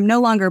here. I'm no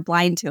longer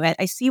blind to it.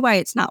 I see why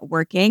it's not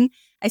working.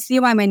 I see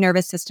why my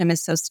nervous system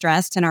is so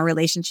stressed and our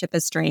relationship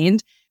is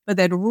strained. But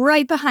then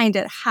right behind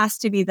it has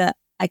to be the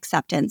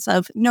acceptance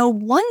of, no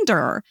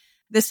wonder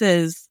this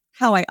is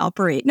how I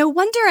operate. No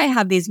wonder I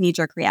have these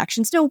knee-jerk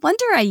reactions. No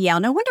wonder I yell.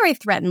 No wonder I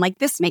threaten.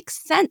 This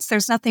makes sense.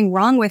 There's nothing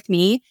wrong with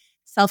me.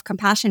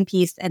 Self-compassion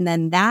piece. And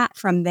then that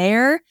from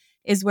there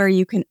is where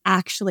you can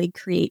actually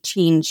create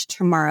change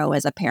tomorrow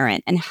as a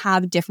parent and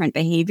have different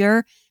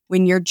behavior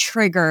when you're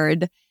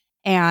triggered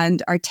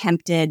and are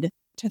tempted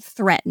to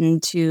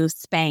threaten, to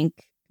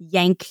spank,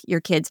 yank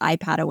your kid's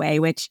iPad away,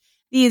 which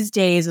these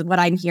days, what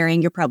I'm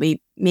hearing, you're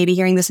probably maybe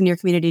hearing this in your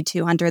community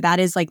too, Hunter, that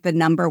is the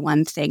number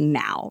one thing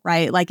now,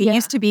 right? It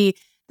used to be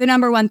the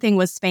number one thing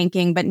was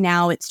spanking, but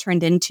now it's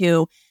turned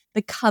into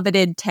the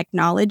coveted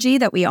technology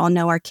that we all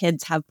know our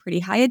kids have pretty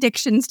high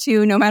addictions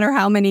to. No matter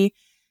how many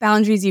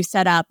boundaries you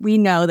set up, we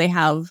know they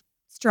have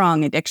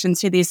strong addictions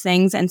to these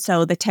things. And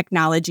so the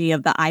technology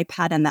of the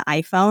iPad and the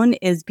iPhone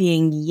is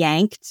being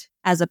yanked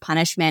as a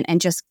punishment and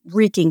just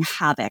wreaking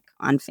havoc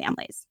on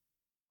families.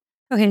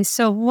 Okay,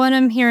 so what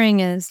I'm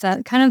hearing is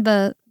that kind of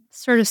the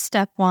sort of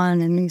step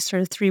one in these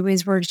sort of 3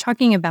 ways, we're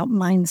talking about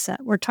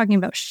mindset. We're talking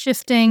about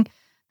shifting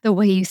the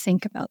way you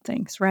think about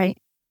things, right?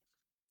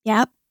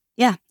 Yep.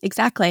 Yeah,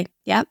 exactly.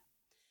 Yep.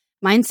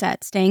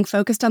 Mindset, staying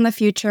focused on the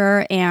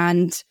future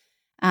and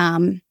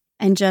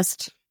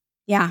just,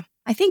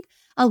 I I think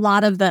a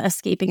lot of the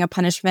escaping a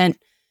punishment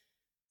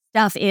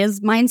stuff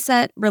is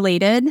mindset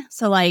related.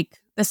 So like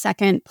the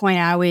second point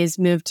I always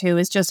move to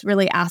is just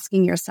really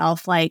asking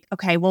yourself like,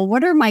 okay, well,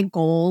 what are my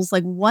goals?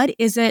 Like, what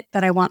is it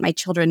that I want my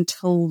children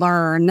to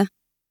learn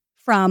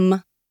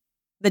from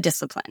the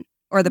discipline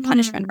or the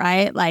punishment,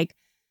 right? Like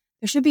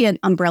there should be an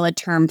umbrella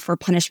term for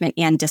punishment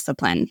and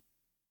discipline,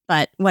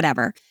 but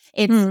whatever.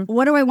 It's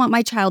what do I want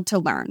my child to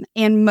learn?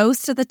 And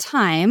most of the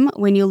time,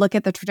 when you look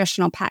at the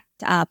traditional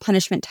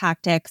punishment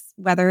tactics,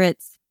 whether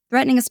it's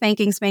threatening a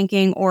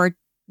spanking, or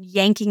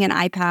yanking an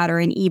iPad or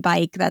an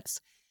e-bike, that's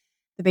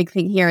the big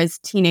thing here is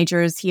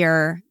teenagers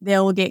here,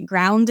 they'll get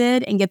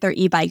grounded and get their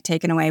e-bike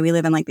taken away. We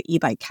live in like the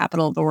e-bike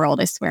capital of the world,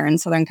 I swear, in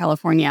Southern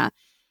California.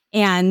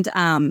 And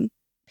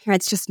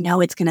parents just know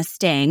it's going to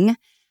sting,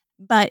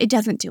 but it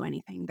doesn't do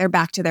anything. They're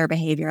back to their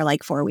behavior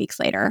like 4 weeks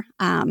later.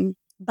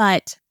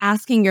 But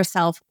asking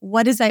yourself,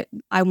 what is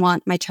I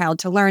want my child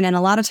to learn? And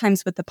a lot of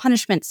times with the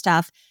punishment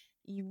stuff,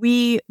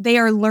 they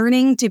are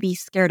learning to be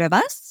scared of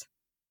us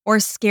or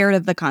scared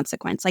of the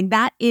consequence. Like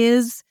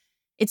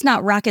it's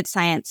not rocket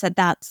science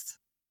that's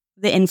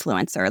the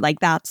influencer. Like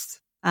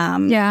that's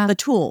the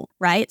tool,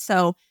 right?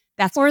 So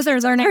that's or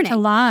they're learning to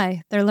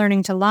lie. They're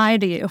learning to lie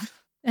to you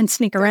and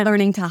sneak around. They're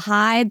learning to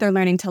hide. They're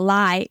learning to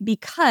lie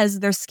because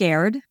they're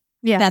scared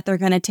that they're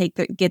going to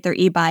get their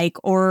e-bike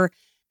or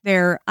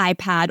their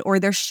iPad or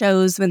their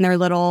shows when they're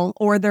little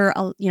or their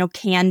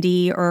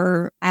candy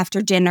or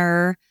after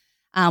dinner,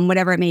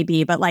 whatever it may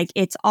be. But like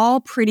it's all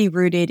pretty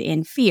rooted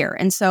in fear.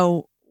 And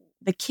so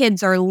the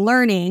kids are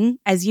learning,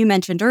 as you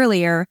mentioned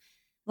earlier,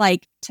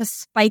 like to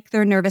spike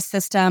their nervous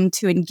system,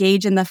 to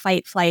engage in the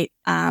fight, flight,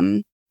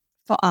 fawn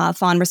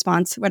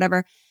response,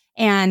 whatever.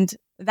 And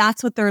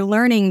that's what they're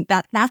learning.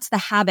 That's the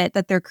habit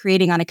that they're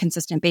creating on a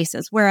consistent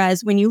basis.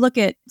 Whereas when you look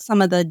at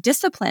some of the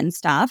discipline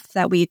stuff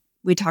that we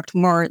talked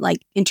more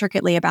like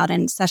intricately about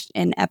in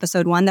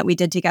episode 1 that we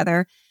did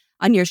together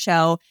on your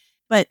show.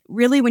 But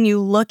really, when you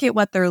look at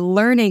what they're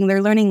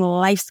learning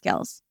life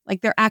skills.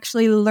 Like they're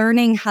actually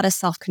learning how to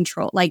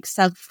self-control, like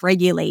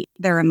self-regulate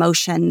their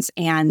emotions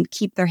and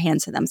keep their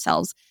hands to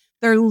themselves.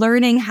 They're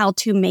learning how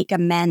to make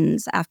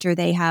amends after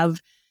they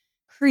have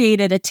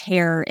created a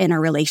tear in a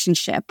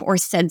relationship or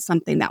said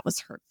something that was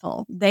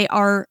hurtful. They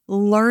are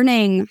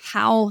learning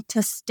how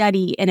to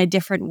study in a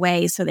different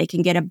way so they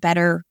can get a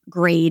better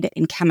grade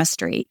in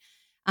chemistry.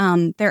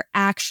 They're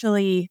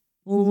actually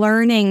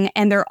learning,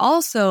 and they're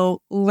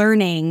also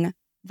learning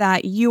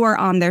that you are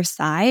on their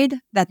side,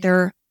 that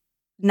they're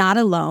not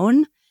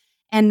alone,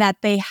 and that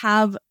they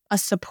have a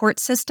support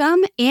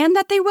system and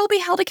that they will be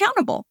held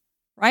accountable,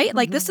 right?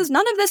 Like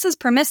none of this is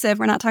permissive.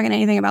 We're not talking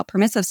anything about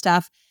permissive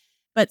stuff.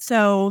 But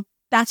so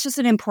that's just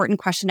an important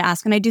question to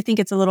ask. And I do think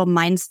it's a little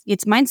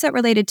it's mindset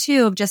related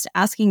too, of just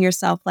asking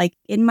yourself, like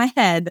in my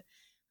head,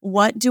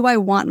 what do I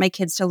want my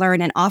kids to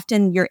learn? And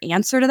often your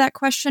answer to that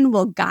question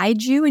will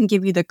guide you and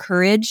give you the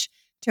courage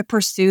to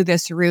pursue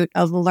this route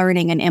of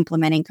learning and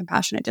implementing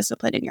compassionate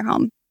discipline in your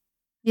home.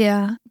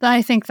 Yeah,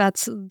 I think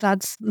that's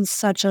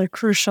such a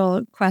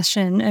crucial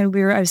question. And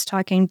I was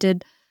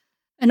did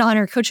an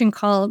honor coaching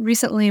call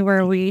recently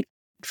where we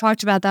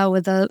talked about that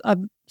with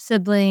a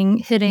sibling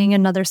hitting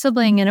another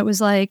sibling. And it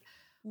was like,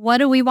 what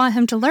do we want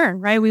him to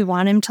learn, right? We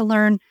want him to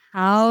learn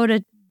how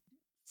to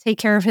take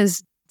care of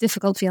his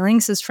difficult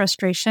feelings, his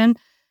frustration,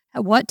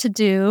 what to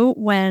do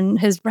when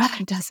his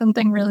brother does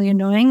something really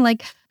annoying,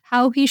 like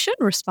how he should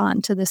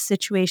respond to this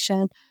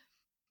situation.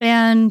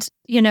 And,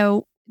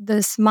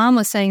 this mom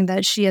was saying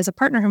that she has a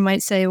partner who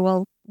might say,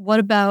 well, what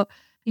about,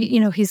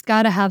 he's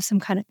got to have some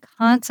kind of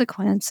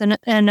consequence.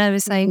 And I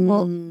was saying,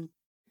 well,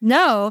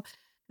 no,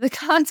 the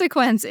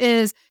consequence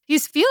is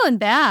he's feeling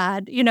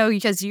bad,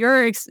 because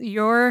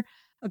you're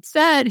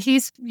upset.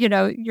 He's,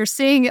 you're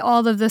seeing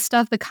all of this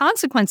stuff. The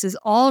consequence is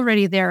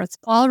already there. It's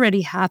already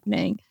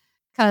happening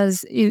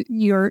because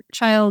your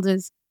child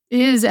is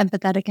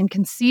empathetic and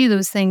can see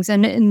those things.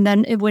 And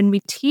then when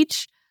we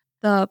teach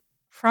the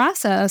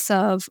process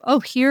of,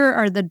 here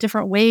are the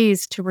different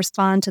ways to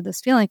respond to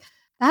this feeling,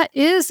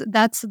 that's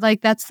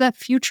that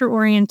future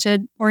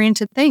oriented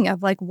thing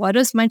of like, what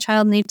does my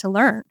child need to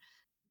learn?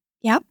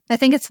 Yep. I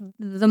think it's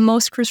the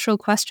most crucial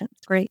question.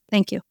 Great.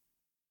 Thank you.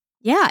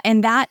 Yeah.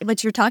 And that,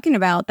 what you're talking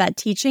about, that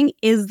teaching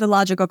is the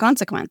logical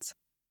consequence.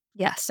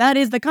 Yes. That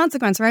is the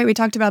consequence, right? We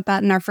talked about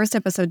that in our first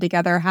episode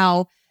together,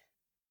 how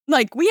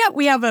like we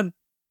have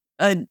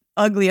an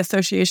ugly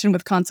association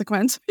with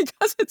consequence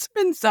because it's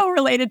been so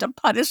related to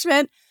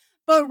punishment.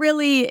 But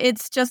really,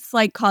 it's just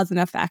like cause and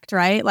effect,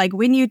 right? Like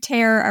when you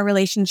tear a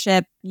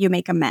relationship, you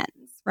make amends,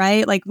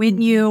 right? Like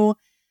when you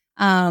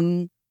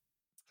hurt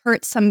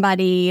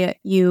somebody,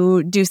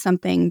 you do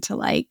something to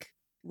like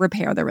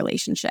repair the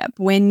relationship.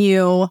 When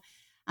you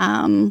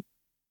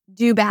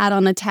do bad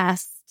on a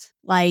test,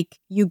 like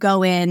you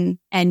go in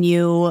and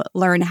you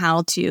learn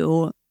how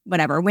to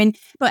whatever.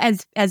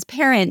 But as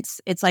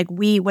parents, it's like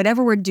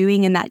whatever we're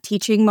doing in that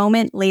teaching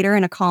moment later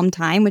in a calm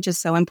time, which is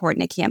so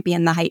important. It can't be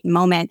in the heightened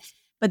moment.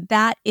 But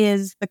that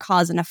is the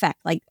cause and effect.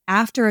 Like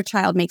after a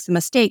child makes a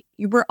mistake,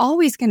 we're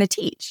always going to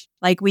teach.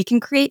 Like we can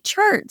create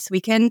charts.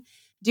 We can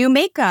do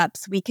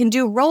makeups. We can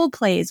do role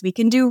plays. We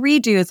can do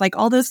redos, like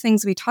all those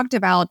things we talked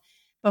about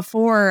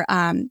before.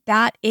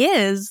 That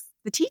is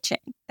the teaching.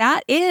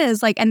 That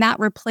is like, and that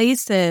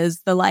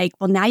replaces the like,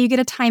 well, now you get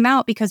a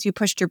timeout because you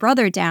pushed your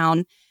brother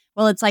down.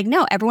 Well, it's like,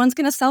 no, everyone's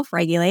going to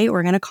self-regulate.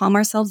 We're going to calm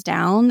ourselves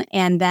down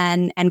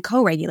and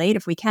co-regulate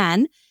if we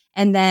can.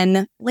 And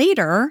then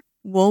later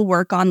we'll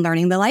work on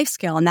learning the life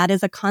skill. And that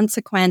is a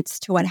consequence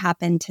to what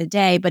happened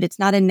today, but it's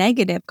not a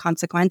negative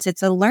consequence.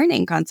 It's a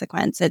learning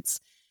consequence.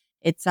 It's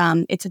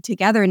a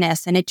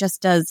togetherness, and it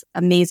just does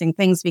amazing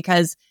things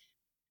because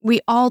we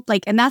all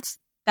like, and that's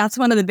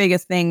one of the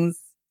biggest things.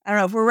 I don't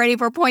know if we're ready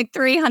for point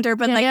 3, Hunter,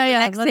 but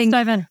Let's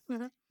dive in.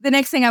 Mm-hmm. The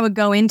next thing I would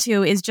go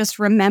into is just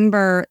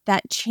remember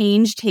that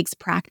change takes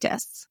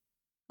practice.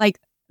 Like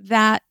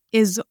that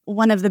is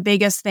one of the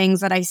biggest things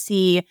that I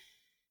see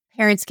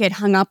parents get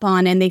hung up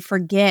on, and they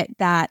forget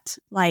that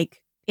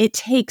like it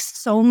takes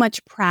so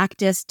much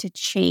practice to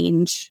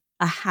change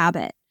a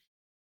habit.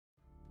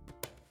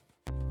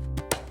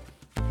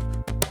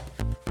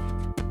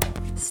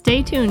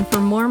 Stay tuned for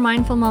more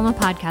Mindful Mama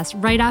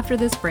podcast right after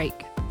this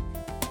break.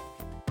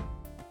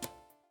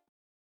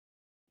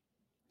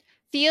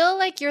 Feel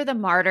like you're the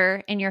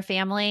martyr in your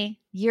family?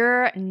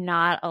 You're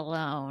not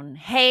alone.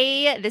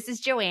 Hey, this is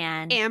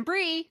Joanne. And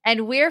Bree.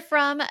 And we're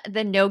from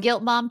the No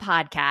Guilt Mom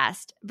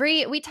podcast.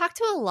 Bree, we talk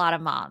to a lot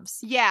of moms.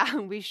 Yeah,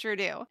 we sure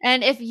do.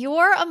 And if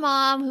you're a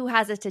mom who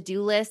has a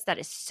to-do list that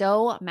is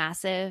so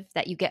massive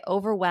that you get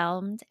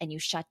overwhelmed and you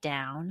shut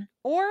down,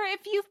 or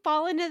if you've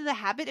fallen into the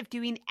habit of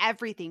doing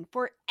everything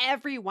for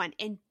everyone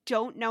and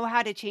don't know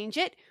how to change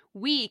it,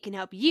 we can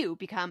help you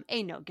become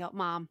a no-guilt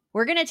mom.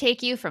 we're going to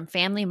take you from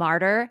family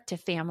martyr to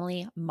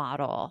family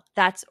model.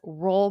 That's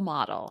role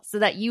model, so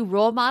that you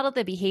role model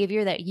the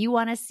behavior that you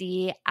want to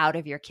see out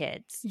of your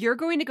kids. You're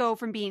going to go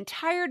from being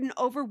tired and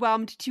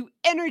overwhelmed to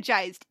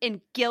energized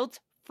and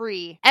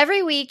guilt-free.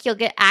 Every week, you'll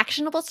get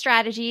actionable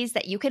strategies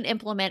that you can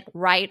implement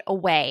right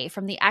away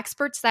from the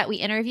experts that we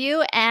interview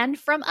and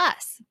from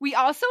us. We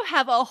also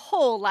have a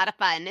whole lot of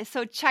fun,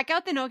 so check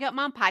out the No Guilt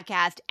Mom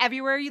podcast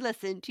everywhere you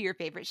listen to your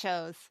favorite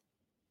shows.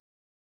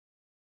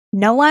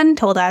 No one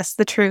told us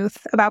the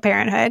truth about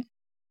parenthood.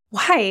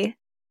 Why?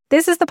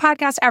 This is the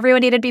podcast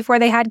everyone needed before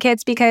they had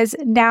kids, because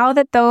now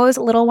that those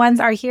little ones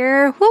are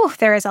here,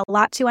 there is a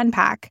lot to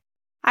unpack.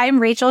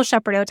 I'm Rachel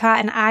Shepardota,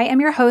 and I am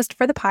your host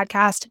for the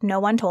podcast No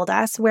One Told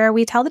Us, where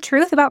we tell the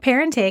truth about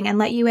parenting and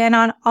let you in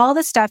on all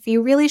the stuff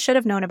you really should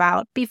have known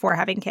about before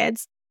having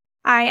kids.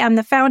 I am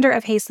the founder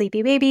of Hey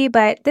Sleepy Baby,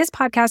 but this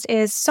podcast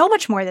is so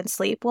much more than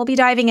sleep. We'll be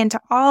diving into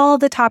all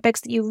the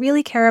topics that you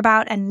really care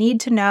about and need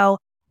to know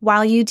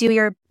while you do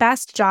your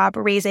best job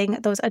raising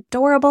those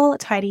adorable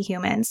tiny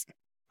humans.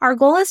 Our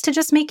goal is to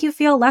just make you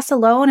feel less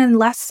alone and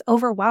less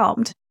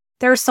overwhelmed.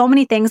 There are so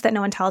many things that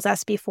no one tells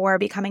us before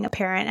becoming a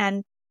parent,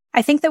 and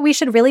I think that we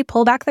should really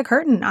pull back the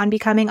curtain on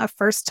becoming a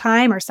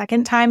first-time or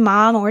second-time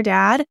mom or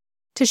dad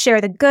to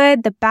share the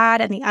good, the bad,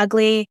 and the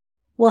ugly.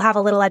 We'll have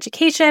a little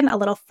education, a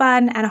little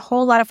fun, and a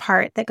whole lot of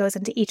heart that goes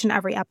into each and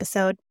every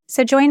episode.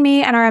 So join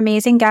me and our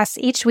amazing guests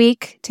each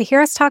week to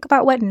hear us talk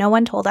about what no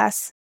one told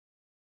us.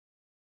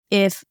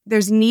 If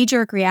there's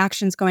knee-jerk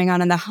reactions going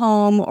on in the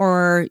home,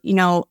 or,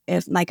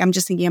 if like I'm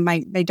just thinking of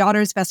my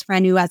daughter's best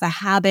friend who has a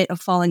habit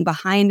of falling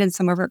behind in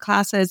some of her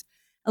classes,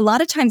 a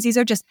lot of times these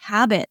are just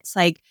habits.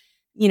 Like,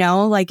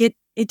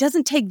 it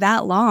doesn't take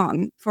that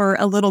long for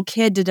a little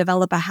kid to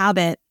develop a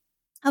habit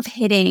of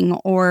hitting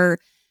or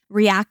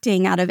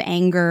reacting out of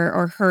anger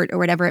or hurt or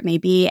whatever it may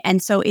be.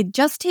 And so it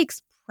just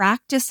takes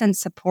practice and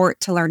support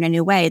to learn a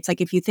new way. It's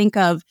like if you think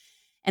of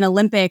an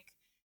Olympic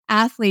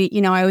athlete,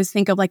 I always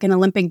think of like an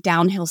Olympic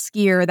downhill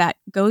skier that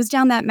goes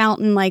down that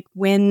mountain like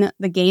when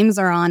the games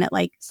are on at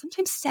like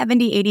sometimes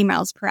 70, 80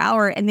 miles per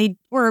hour. And they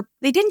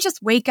didn't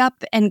just wake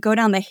up and go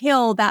down the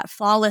hill that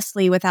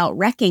flawlessly without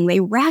wrecking.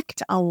 They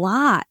wrecked a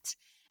lot.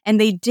 And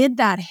they did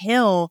that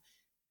hill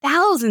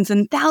thousands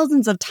and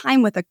thousands of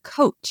times with a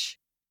coach.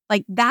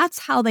 Like that's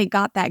how they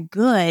got that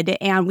good.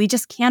 And we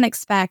just can't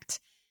expect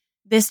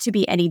this to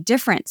be any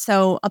different.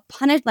 So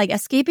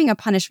escaping a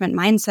punishment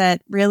mindset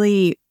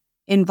really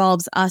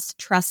involves us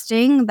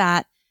trusting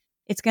that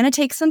it's going to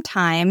take some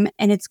time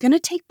and it's going to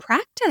take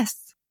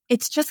practice.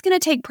 It's just going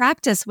to take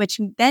practice, which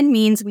then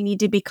means we need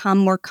to become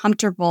more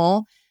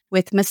comfortable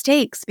with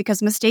mistakes,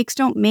 because mistakes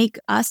don't make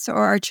us or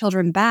our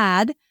children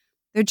bad.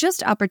 They're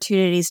just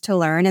opportunities to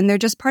learn, and they're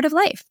just part of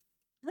life.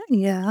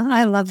 Yeah,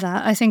 I love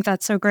that. I think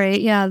that's so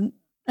great. Yeah,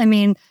 I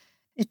mean,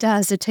 it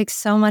does. It takes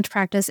so much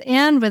practice.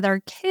 And with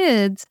our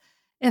kids,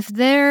 if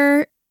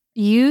they're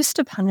used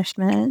to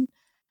punishment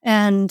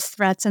and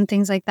threats and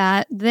things like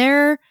that,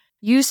 they're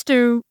used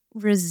to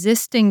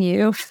resisting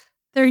you.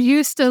 They're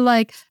used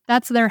to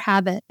that's their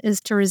habit, is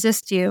to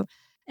resist you.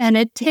 And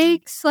it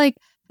takes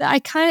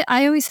I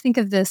always think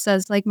of this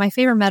as my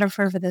favorite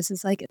metaphor for this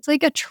is it's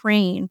like a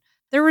train.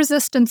 Their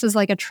resistance is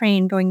like a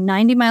train going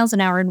 90 miles an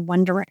hour in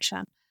one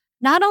direction.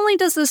 Not only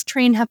does this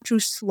train have to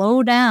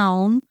slow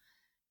down,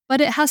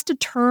 but it has to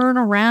turn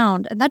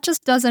around. And that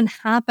just doesn't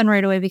happen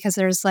right away because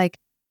there's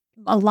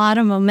a lot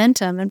of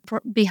momentum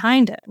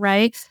behind it,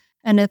 right?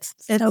 And it's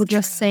So the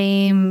true.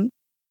 same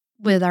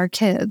with our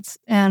kids.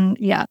 And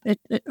yeah,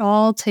 it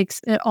all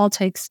takes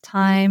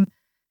time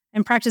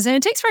and practice. And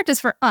it takes practice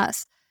for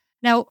us.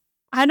 Now,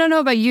 I don't know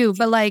about you,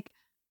 but like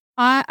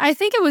I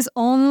think it was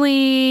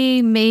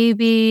only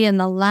maybe in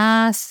the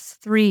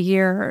last 3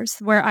 years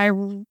where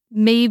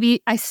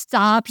I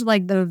stopped,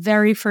 like the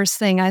very first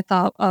thing I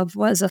thought of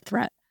was a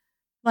threat.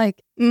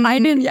 Like I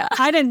didn't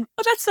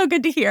Oh, that's so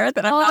good to hear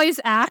that I'm not always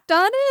act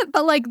on it,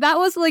 but like that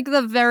was like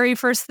the very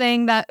first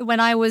thing that when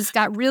I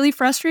got really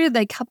frustrated,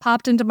 that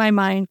popped into my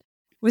mind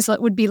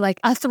would be like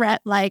a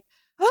threat, like,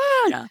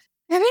 Yeah.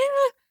 I mean,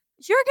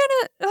 you're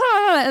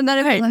gonna, and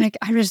then I'd be like,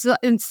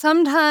 and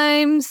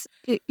sometimes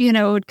it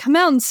would come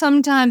out, and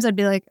sometimes I'd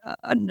be like,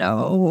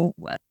 no,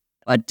 what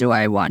do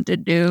I want to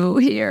do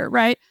here,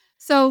 right?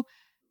 So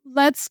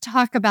let's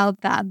talk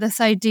about that. This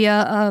idea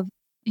of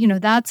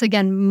that's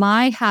again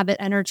my habit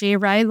energy,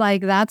 right?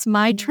 Like that's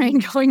my train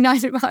going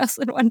 90 miles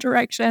in one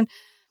direction.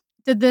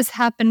 Did this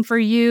happen for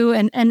you?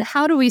 And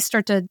how do we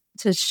start to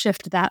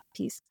shift that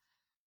piece?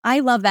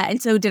 I love that.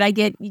 And so did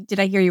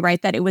I hear you right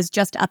that it was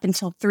just up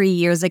until 3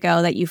 years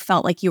ago that you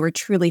felt like you were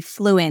truly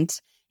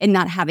fluent in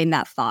not having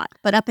that thought?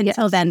 But up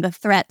until then, the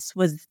threats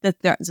was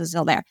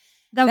still there.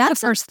 That was the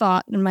first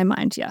thought in my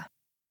mind, yeah.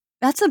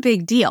 That's a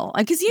big deal.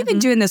 Because you've been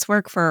doing this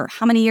work for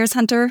how many years,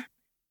 Hunter?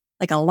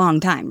 Like a long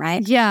time,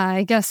 right? Yeah,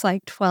 I guess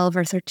like 12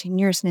 or 13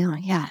 years now.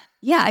 Yeah.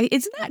 Yeah.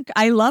 Isn't that,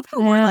 I love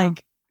how we're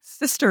like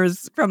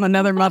sisters from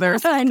another mother.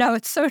 I know,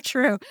 it's so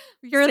true.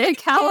 You're the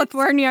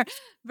California,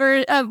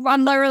 we're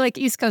like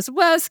East Coast,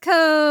 West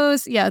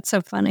Coast. Yeah, it's so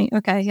funny.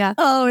 Okay, yeah.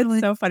 Oh, it's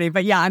so funny.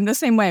 But yeah, I'm the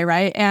same way,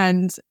 right?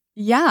 And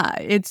yeah,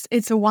 it's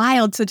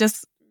wild to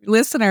just,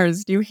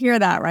 listeners, do you hear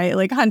that, right?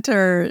 Like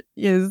Hunter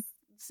is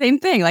same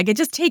thing. Like it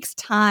just takes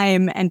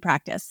time and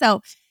practice.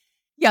 So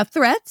yeah,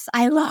 threats.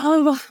 I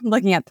love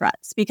looking at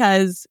threats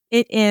because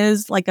it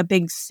is like a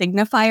big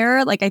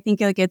signifier. Like I think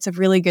like it's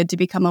really good to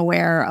become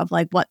aware of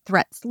like what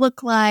threats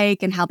look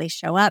like and how they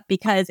show up,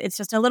 because it's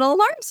just a little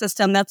alarm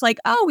system that's like,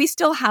 oh, we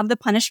still have the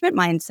punishment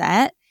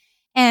mindset.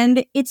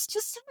 And it's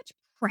just so much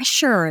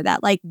pressure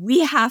that like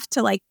we have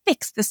to like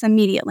fix this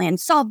immediately and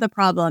solve the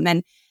problem.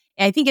 And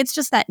I think it's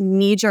just that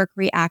knee-jerk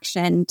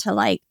reaction to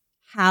like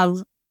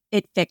have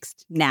it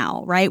fixed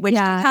now, right? Which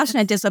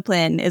compassionate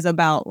discipline is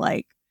about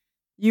like,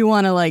 you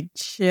want to like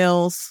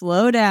chill,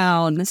 slow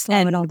down,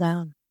 slow it all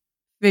down,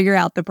 figure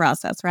out the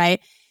process, right?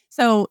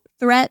 So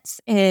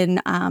threats in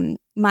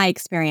my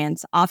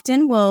experience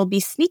often will be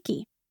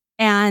sneaky,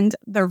 and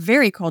they're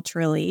very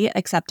culturally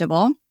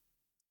acceptable,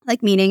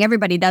 like meaning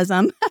everybody does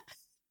them.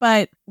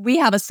 But we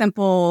have a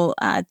simple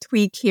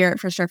tweak here at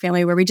First Star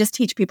Family where we just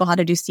teach people how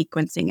to do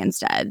sequencing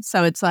instead.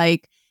 So it's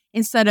like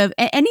instead of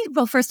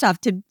well, first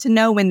off, to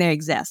know when they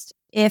exist.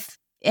 If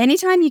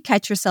anytime you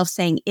catch yourself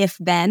saying if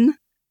then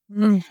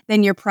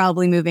you're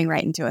probably moving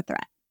right into a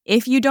threat.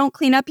 If you don't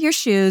clean up your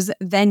shoes,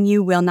 then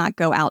you will not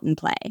go out and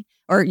play,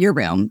 or your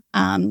room.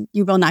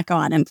 You will not go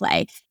out and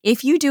play.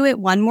 If you do it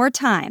one more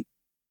time,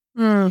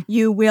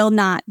 you will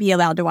not be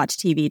allowed to watch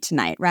TV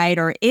tonight, right?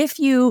 Or if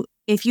you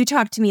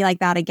talk to me like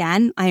that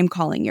again, I am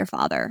calling your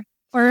father.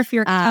 Or if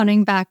you're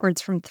counting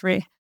backwards from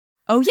 3.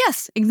 Oh,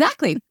 yes,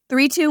 exactly.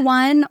 3, 2,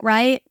 1,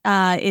 right,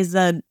 is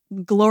a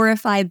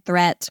glorified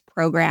threat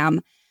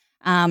program.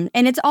 And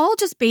it's all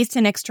just based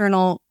in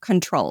external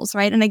controls,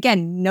 right? And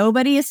again,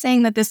 nobody is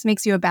saying that this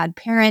makes you a bad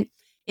parent.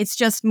 It's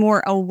just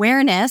more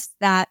awareness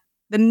that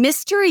the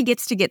mystery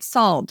gets to get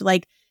solved.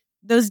 Like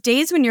those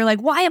days when you're like,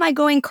 why am I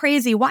going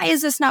crazy? Why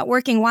is this not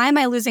working? Why am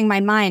I losing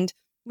my mind?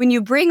 When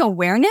you bring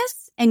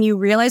awareness and you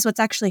realize what's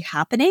actually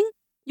happening,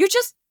 you're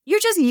just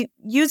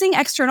using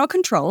external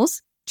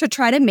controls to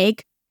try to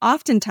make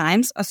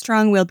oftentimes a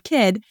strong-willed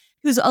kid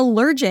who's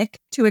allergic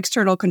to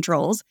external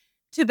controls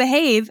to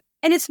behave.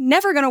 And it's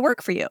never going to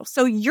work for you.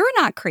 So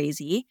you're not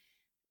crazy.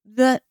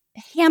 The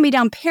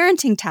hand-me-down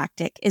parenting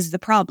tactic is the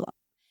problem.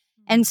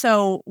 And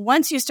so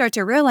once you start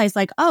to realize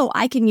like, oh,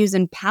 I can use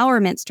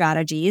empowerment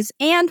strategies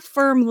and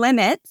firm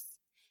limits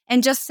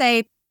and just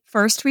say,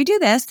 first we do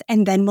this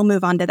and then we'll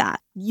move on to that.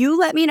 You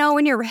let me know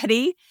when you're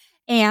ready.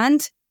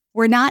 And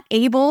we're not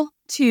able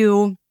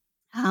to,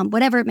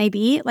 whatever it may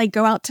be, like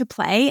go out to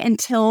play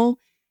until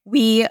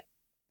we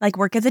like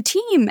work as a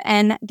team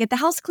and get the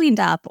house cleaned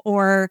up,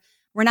 or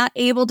we're not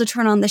able to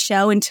turn on the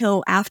show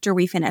until after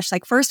we finish.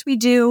 Like first we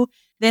do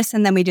this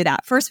and then we do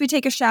that. First we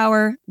take a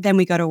shower, then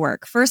we go to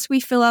work. First we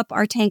fill up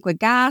our tank with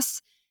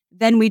gas,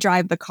 then we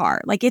drive the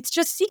car. Like it's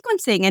just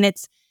sequencing.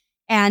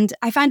 And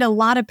I find a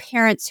lot of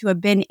parents who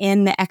have been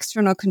in the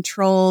external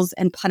controls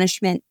and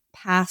punishment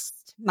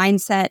past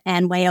mindset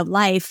and way of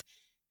life,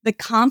 the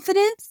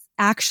confidence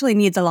actually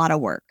needs a lot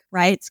of work,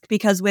 right? It's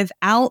because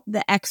without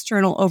the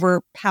external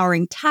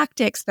overpowering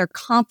tactics, their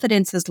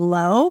confidence is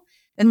low.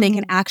 Then they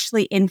can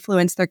actually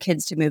influence their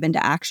kids to move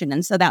into action.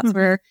 And so that's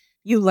where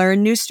you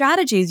learn new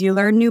strategies. You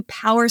learn new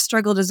power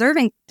struggle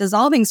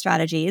dissolving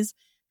strategies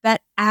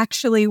that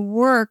actually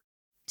work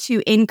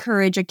to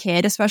encourage a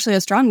kid, especially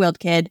a strong-willed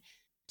kid,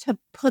 to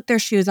put their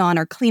shoes on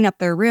or clean up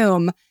their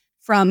room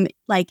from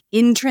like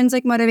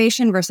intrinsic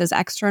motivation versus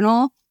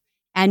external.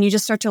 And you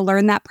just start to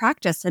learn that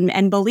practice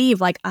and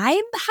believe like, I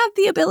have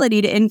the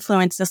ability to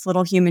influence this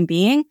little human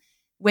being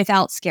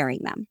without scaring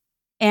them.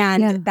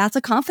 And that's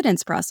a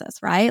confidence process,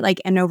 right?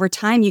 Like, and over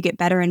time you get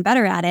better and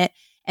better at it.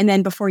 And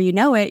then before you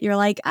know it, you're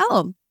like,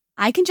 oh,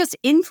 I can just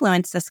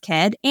influence this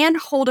kid and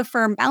hold a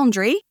firm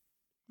boundary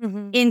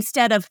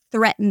instead of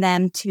threaten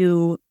them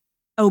to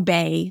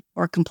obey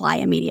or comply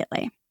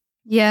immediately.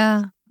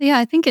 Yeah. Yeah,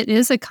 I think it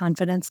is a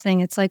confidence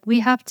thing. It's like we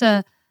have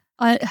to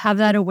have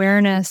that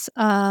awareness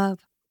of,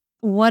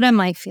 what am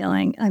I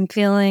feeling? I'm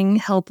feeling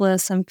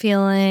helpless. I'm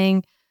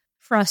feeling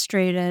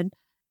frustrated.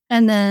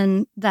 And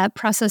then that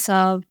process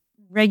of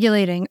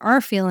regulating our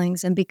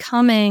feelings and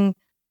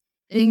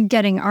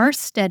getting our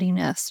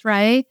steadiness,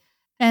 right?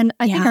 And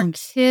I think our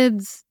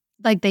kids,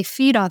 like, they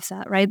feed off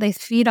that, right? They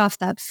feed off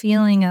that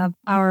feeling of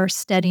our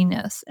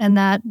steadiness, and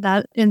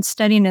that in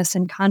steadiness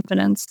and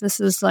confidence, this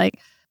is like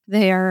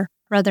they are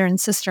brother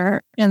and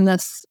sister in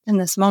this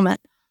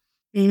moment.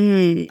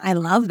 I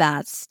love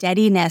that.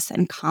 Steadiness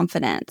and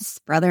confidence,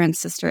 brother and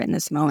sister in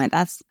this moment.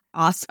 That's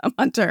awesome,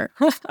 Hunter.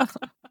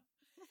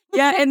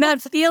 Yeah, and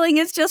that feeling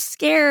is just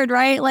scared,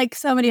 right? Like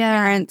so many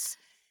parents,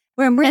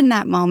 when we're in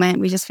that moment,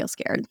 we just feel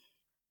scared.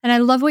 And I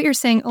love what you're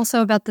saying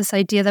also about this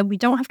idea that we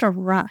don't have to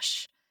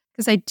rush,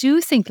 because I do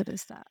think it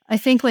is that. I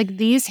think like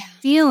these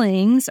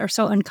feelings are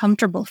so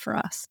uncomfortable for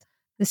us.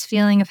 This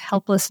feeling of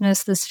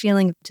helplessness, this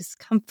feeling of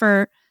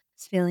discomfort,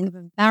 this feeling of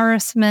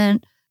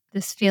embarrassment,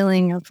 this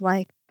feeling of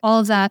like all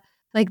of that.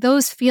 Like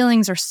those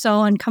feelings are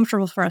so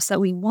uncomfortable for us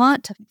that we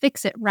want to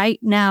fix it right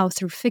now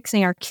through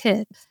fixing our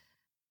kids.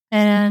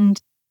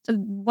 And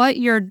what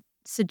you're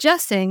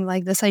suggesting,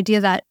 like this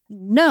idea that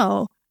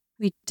no,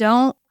 we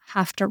don't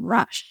have to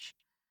rush,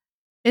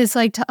 is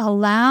like to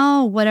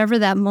allow whatever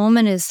that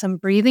moment is, some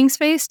breathing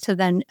space, to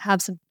then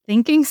have some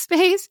thinking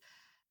space.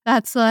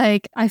 That's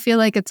like, I feel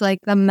like it's like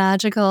the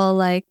magical,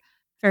 like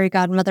fairy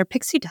godmother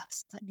pixie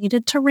dust that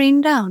needed to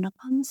rain down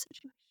upon the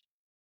situation.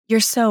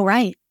 You're so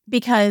right.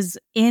 Because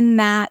in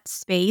that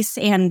space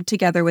and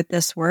together with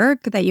this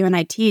work that you and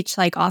I teach,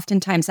 like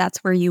oftentimes that's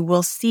where you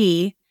will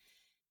see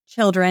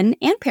children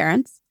and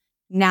parents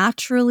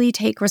naturally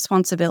take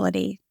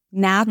responsibility,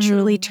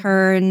 naturally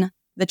turn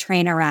the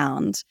train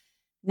around,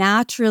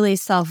 naturally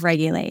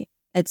self-regulate.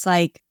 It's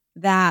like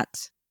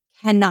that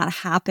cannot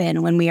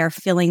happen when we are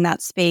filling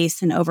that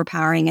space and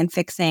overpowering and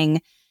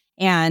fixing.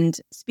 And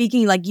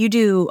speaking like you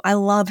do, I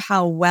love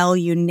how well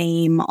you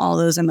name all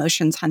those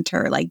emotions,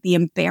 Hunter, like the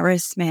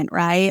embarrassment,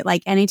 right?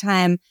 Like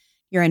anytime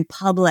you're in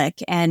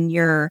public and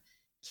your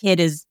kid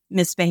is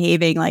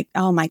misbehaving, like,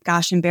 oh my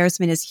gosh,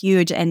 embarrassment is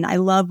huge. And I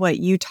love what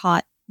you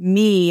taught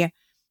me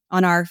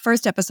on our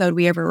first episode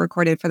we ever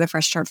recorded for the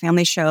Fresh Start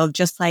Family Show, of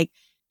just like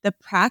the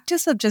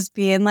practice of just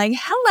being like,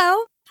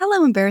 hello,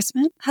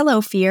 embarrassment,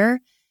 hello, fear.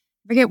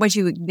 I forget what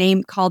you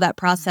call that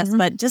process,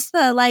 but just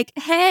the like,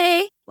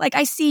 hey, like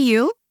I see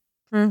you.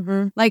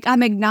 Like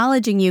I'm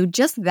acknowledging you.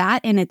 Just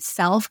that in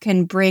itself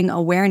can bring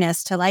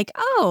awareness to like,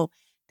 oh,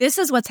 this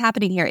is what's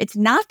happening here. It's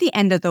not the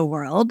end of the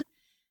world.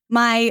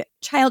 My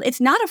child,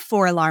 it's not a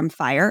 4-alarm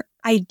fire.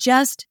 I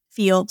just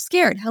feel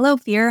scared. Hello,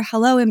 fear.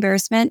 Hello,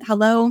 embarrassment.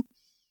 Hello,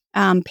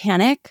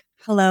 panic.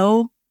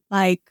 Hello,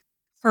 like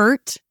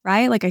hurt,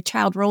 right? Like a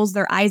child rolls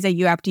their eyes at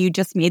you after you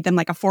just made them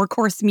like a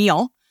 4-course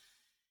meal.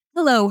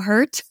 Hello,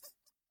 hurt.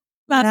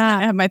 Last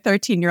night I had my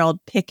 13-year-old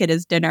pick at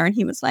his dinner and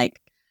he was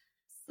like,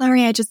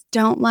 sorry, I just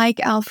don't like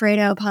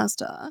Alfredo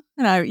pasta.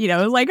 And I,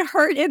 like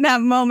hurt in that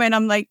moment.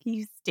 I'm like,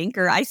 you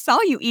stinker. I saw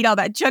you eat all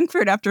that junk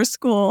food after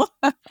school.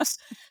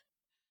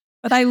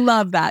 But I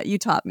love that you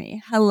taught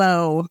me.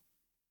 Hello,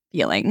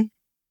 feeling.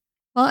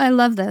 Well, I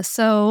love this.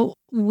 So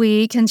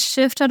we can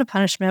shift out of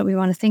punishment. We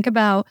want to think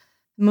about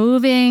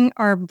moving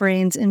our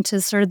brains into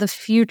sort of the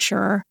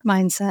future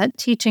mindset,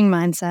 teaching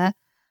mindset.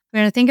 We're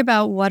going to think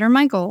about, what are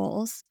my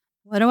goals?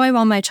 What do I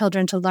want my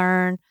children to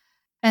learn?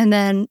 And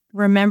then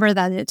remember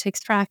that it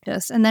takes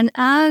practice. And then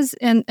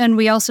and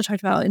we also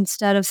talked about,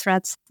 instead of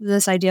threats,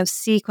 this idea of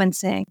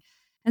sequencing.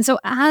 And so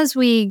as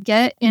we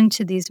get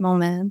into these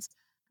moments,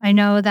 I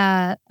know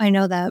that,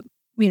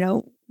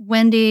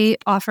 Wendy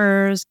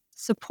offers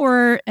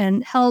support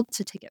and help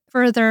to take it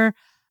further.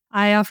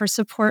 I offer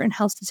support and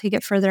help to take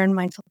it further in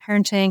mindful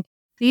parenting.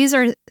 These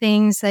are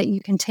things that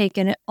you can take,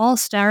 and it all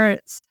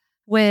starts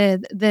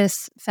with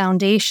this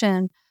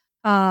foundation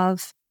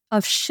of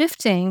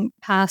shifting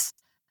past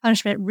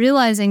punishment,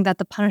 realizing that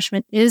the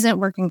punishment isn't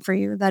working for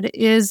you, that it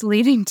is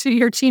leading to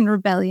your teen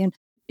rebellion,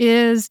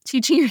 is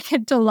teaching your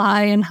kid to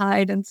lie and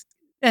hide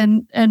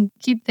and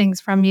keep things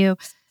from you.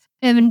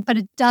 But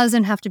it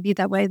doesn't have to be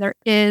that way. There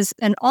is,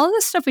 and all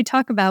this stuff we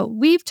talk about,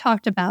 we've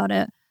talked about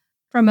it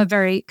from a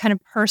very kind of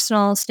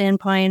personal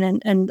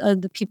standpoint, and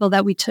the people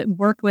that we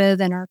work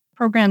with and our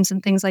programs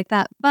and things like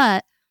that.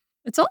 But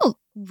it's all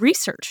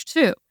research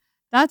too.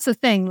 That's the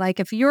thing. Like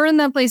if you're in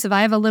that place, if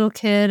I have a little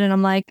kid and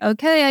I'm like,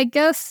 okay, I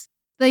guess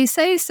they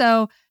say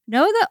so,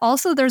 know that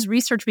also there's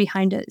research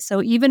behind it.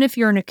 So even if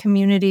you're in a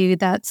community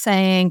that's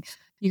saying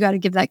you got to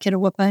give that kid a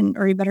whooping,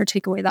 or you better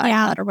take away the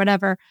iPad or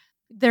whatever,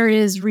 there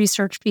is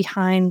research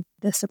behind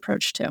this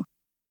approach too.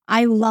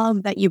 I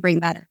love that you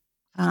bring that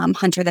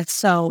Hunter, that's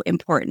so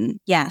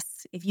important.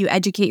 Yes. If you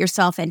educate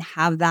yourself and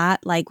have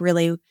that like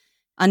really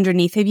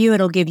underneath of you,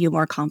 it'll give you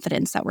more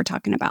confidence that we're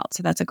talking about.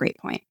 So that's a great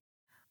point.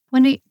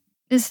 Wendy,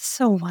 it's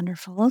so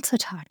wonderful to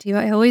talk to you.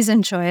 I always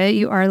enjoy it.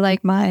 You are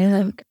like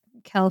my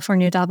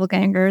California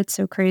doppelganger. It's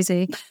so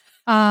crazy.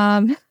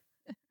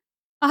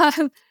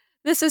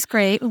 This is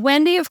great.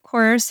 Wendy, of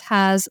course,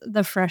 has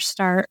the Fresh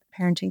Start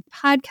Parenting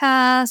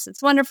podcast.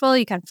 It's wonderful.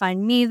 You can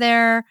find me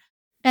there.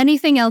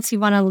 Anything else you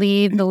want to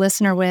leave the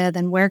listener with,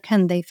 and where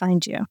can they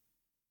find you?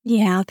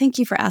 Yeah, thank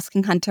you for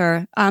asking,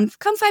 Hunter.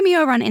 Come find me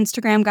over on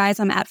Instagram, guys.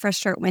 I'm at Fresh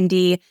Start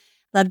Wendy.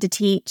 Love to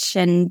teach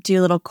and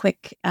do little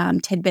quick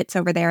tidbits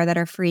over there that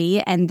are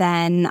free. And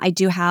then I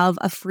do have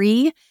a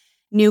free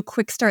new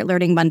Quick Start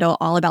Learning Bundle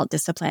all about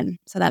discipline.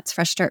 So that's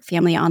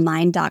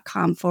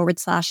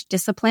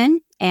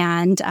freshstartfamilyonline.com/discipline.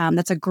 And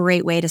that's a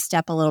great way to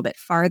step a little bit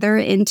farther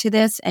into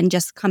this and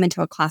just come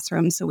into a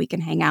classroom so we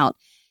can hang out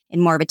in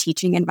more of a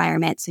teaching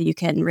environment so you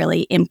can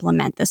really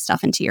implement this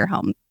stuff into your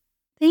home.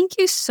 Thank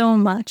you so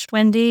much,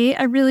 Wendy.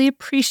 I really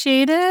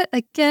appreciate it.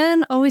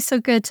 Again, always so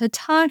good to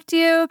talk to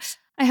you.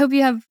 I hope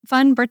you have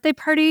fun birthday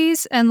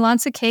parties and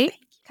lots of cake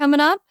coming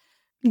up.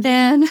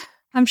 Then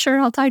I'm sure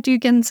I'll talk to you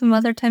again some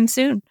other time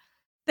soon.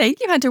 Thank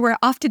you, Hunter. We're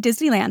off to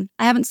Disneyland.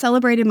 I haven't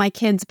celebrated my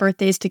kids'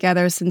 birthdays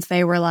together since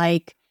they were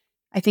like,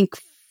 I think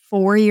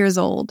 4 years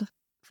old,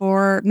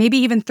 maybe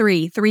even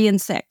 3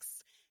 and 6.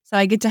 So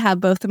I get to have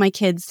both of my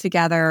kids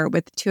together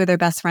with 2 of their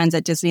best friends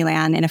at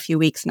Disneyland in a few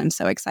weeks, and I'm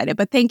so excited.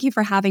 But thank you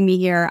for having me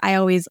here. I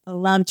always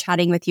love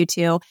chatting with you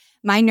too.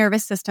 My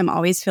nervous system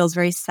always feels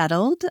very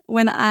settled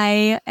when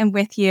I am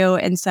with you.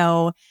 And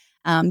so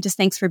just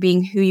thanks for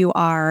being who you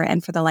are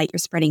and for the light you're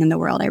spreading in the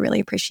world. I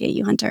really appreciate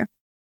you, Hunter.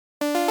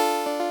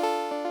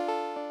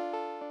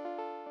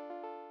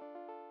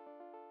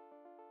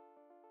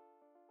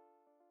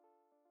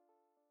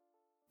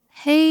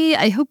 Hey,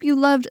 I hope you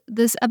loved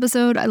this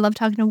episode. I love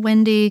talking to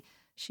Wendy.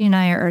 She and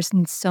I are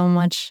so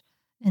much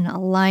in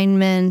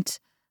alignment.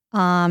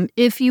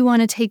 If you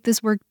want to take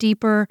this work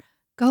deeper,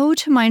 go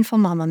to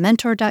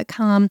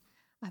mindfulmamamentor.com.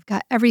 I've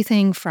got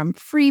everything from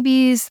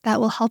freebies that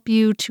will help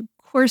you to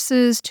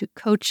courses to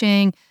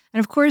coaching. And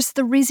of course,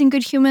 the Raising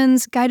Good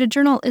Humans guided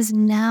journal is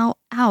now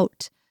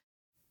out.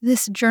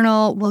 This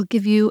journal will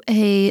give you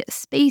a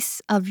space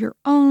of your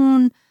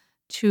own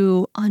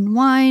to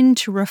unwind,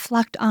 to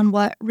reflect on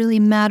what really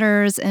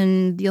matters,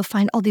 and you'll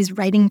find all these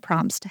writing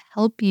prompts to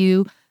help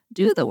you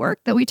do the work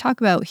that we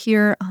talk about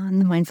here on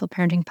the Mindful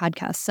Parenting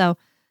Podcast. So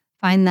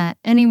find that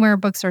anywhere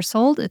books are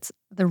sold. It's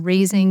the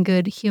Raising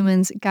Good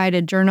Humans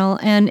Guided Journal.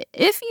 And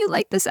if you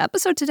like this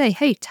episode today,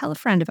 hey, tell a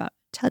friend about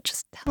it.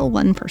 Just tell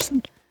one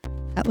person.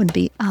 That would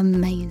be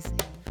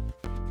amazing.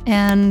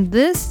 And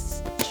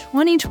this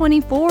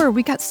 2024,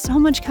 we got so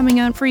much coming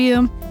out for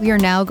you. We are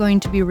now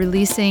going to be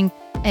releasing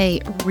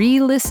a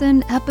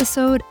re-listen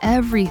episode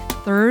every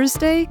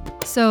Thursday.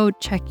 So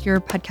check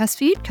your podcast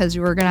feed because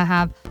we're going to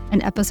have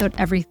an episode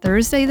every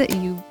Thursday that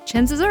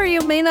chances are you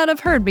may not have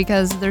heard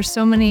because there's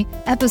so many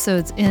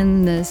episodes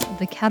in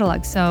the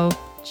catalog. So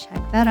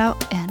check that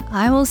out and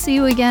I will see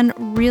you again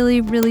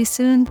really, really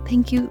soon.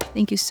 Thank you.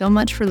 Thank you so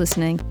much for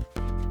listening.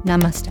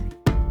 Namaste.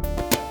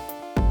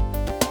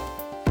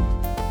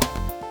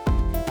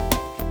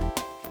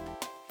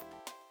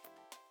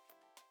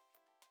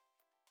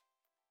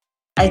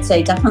 I'd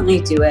say definitely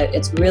do it.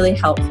 It's really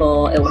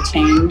helpful. It will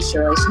change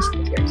your relationship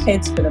with your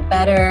kids for the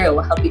better. It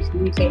will help you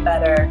communicate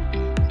better.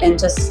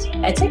 And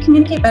I'd say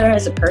communicate better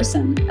as a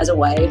person, as a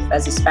wife,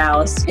 as a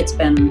spouse. It's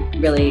been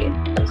really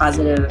a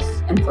positive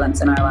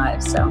influence in our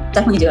lives. So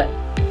definitely do it.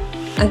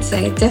 I'd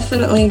say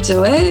definitely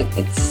do it.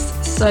 It's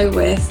so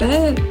worth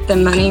it. The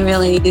money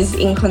really is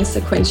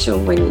inconsequential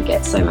when you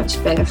get so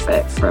much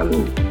benefit from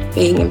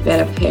being a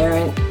better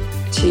parent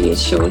to your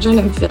children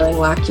and feeling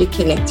like you're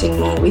connecting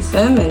more with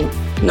them and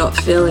not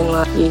feeling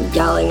like you're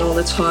yelling all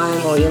the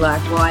time or you're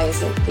like, why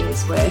isn't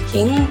things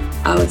working?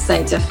 I would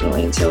say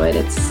definitely do it.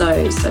 It's so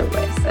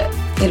worth it.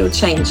 It'll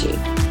change you.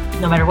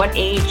 No matter what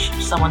age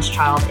someone's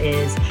child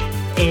is,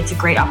 it's a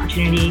great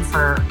opportunity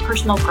for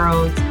personal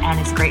growth and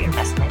it's a great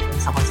investment in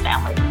someone's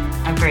family.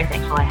 I'm very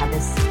thankful I had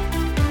this.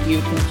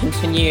 You can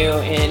continue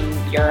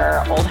in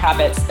your old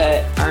habits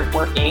that aren't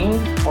working,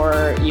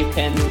 or you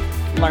can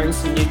learn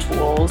some new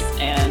tools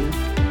and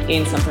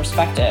gain some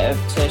perspective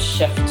to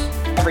shift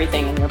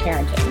everything in your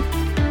parenting.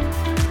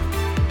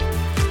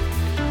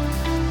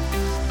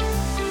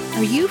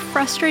 Are you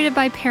frustrated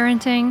by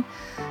parenting?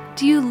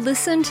 Do you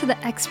listen to the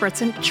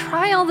experts and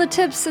try all the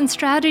tips and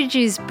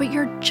strategies, but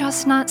you're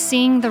just not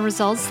seeing the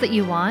results that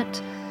you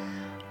want?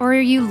 Or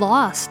are you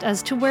lost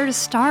as to where to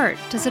start?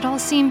 Does it all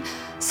seem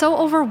so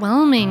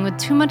overwhelming with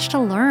too much to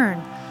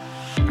learn?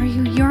 Are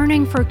you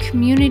yearning for a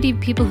community of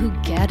people who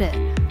get it,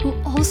 who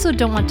also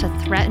don't want to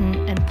threaten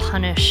and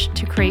punish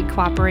to create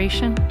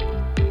cooperation?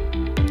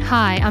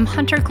 Hi, I'm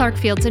Hunter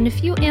Clark-Fields, and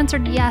if you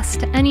answered yes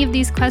to any of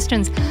these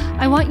questions,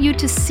 I want you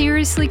to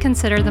seriously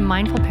consider the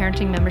Mindful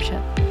Parenting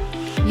membership.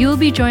 You'll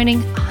be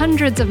joining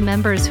hundreds of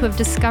members who have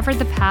discovered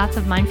the path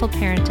of mindful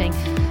parenting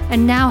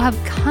and now have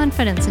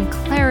confidence and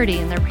clarity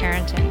in their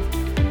parenting.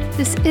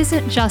 this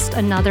isn't just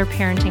another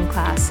parenting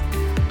class.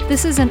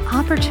 This is an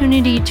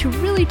opportunity to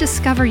really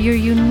discover your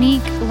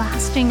unique,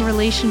 lasting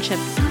relationship,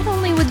 not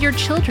only with your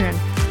children,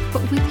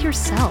 but with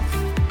yourself.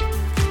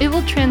 It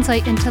will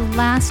translate into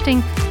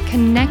lasting,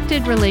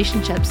 connected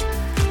relationships,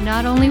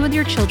 not only with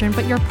your children,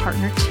 but your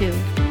partner too.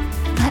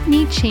 Let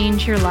me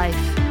change your life.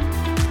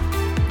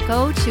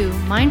 Go to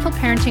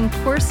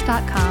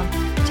mindfulparentingcourse.com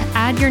to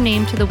add your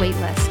name to the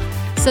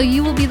waitlist, so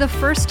you will be the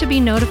first to be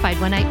notified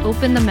when I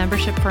open the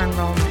membership for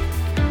enrollment.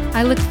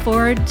 I look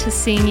forward to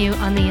seeing you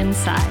on the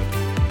inside.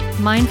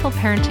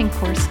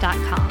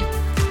 mindfulparentingcourse.com.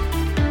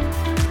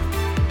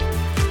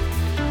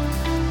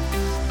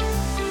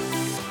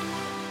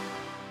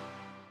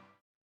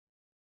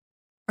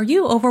 Are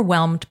you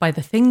overwhelmed by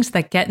the things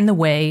that get in the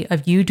way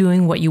of you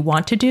doing what you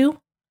want to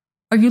do?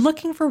 Are you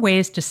looking for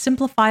ways to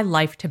simplify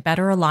life to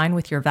better align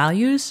with your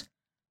values?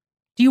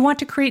 Do you want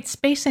to create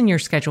space in your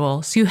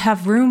schedule so you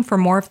have room for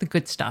more of the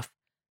good stuff?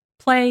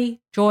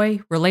 Play, joy,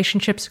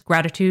 relationships,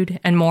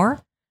 gratitude, and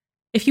more?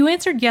 If you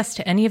answered yes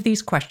to any of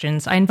these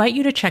questions, I invite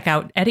you to check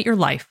out Edit Your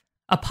Life,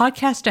 a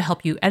podcast to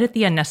help you edit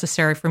the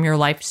unnecessary from your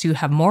life so you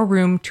have more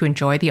room to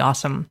enjoy the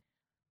awesome.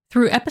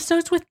 Through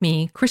episodes with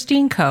me,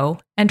 Christine Coe,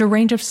 and a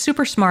range of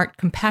super smart,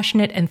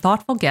 compassionate, and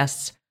thoughtful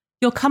guests,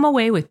 you'll come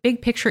away with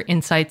big picture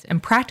insights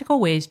and practical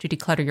ways to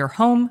declutter your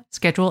home,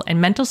 schedule, and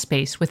mental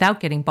space without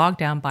getting bogged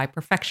down by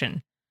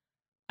perfection.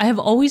 I have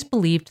always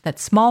believed that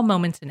small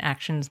moments and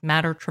actions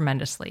matter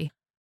tremendously.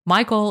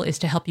 My goal is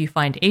to help you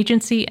find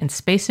agency and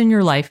space in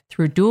your life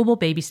through doable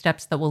baby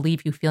steps that will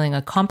leave you feeling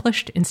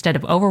accomplished instead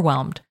of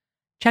overwhelmed.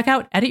 Check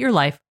out Edit Your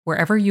Life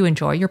wherever you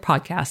enjoy your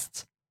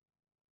podcasts.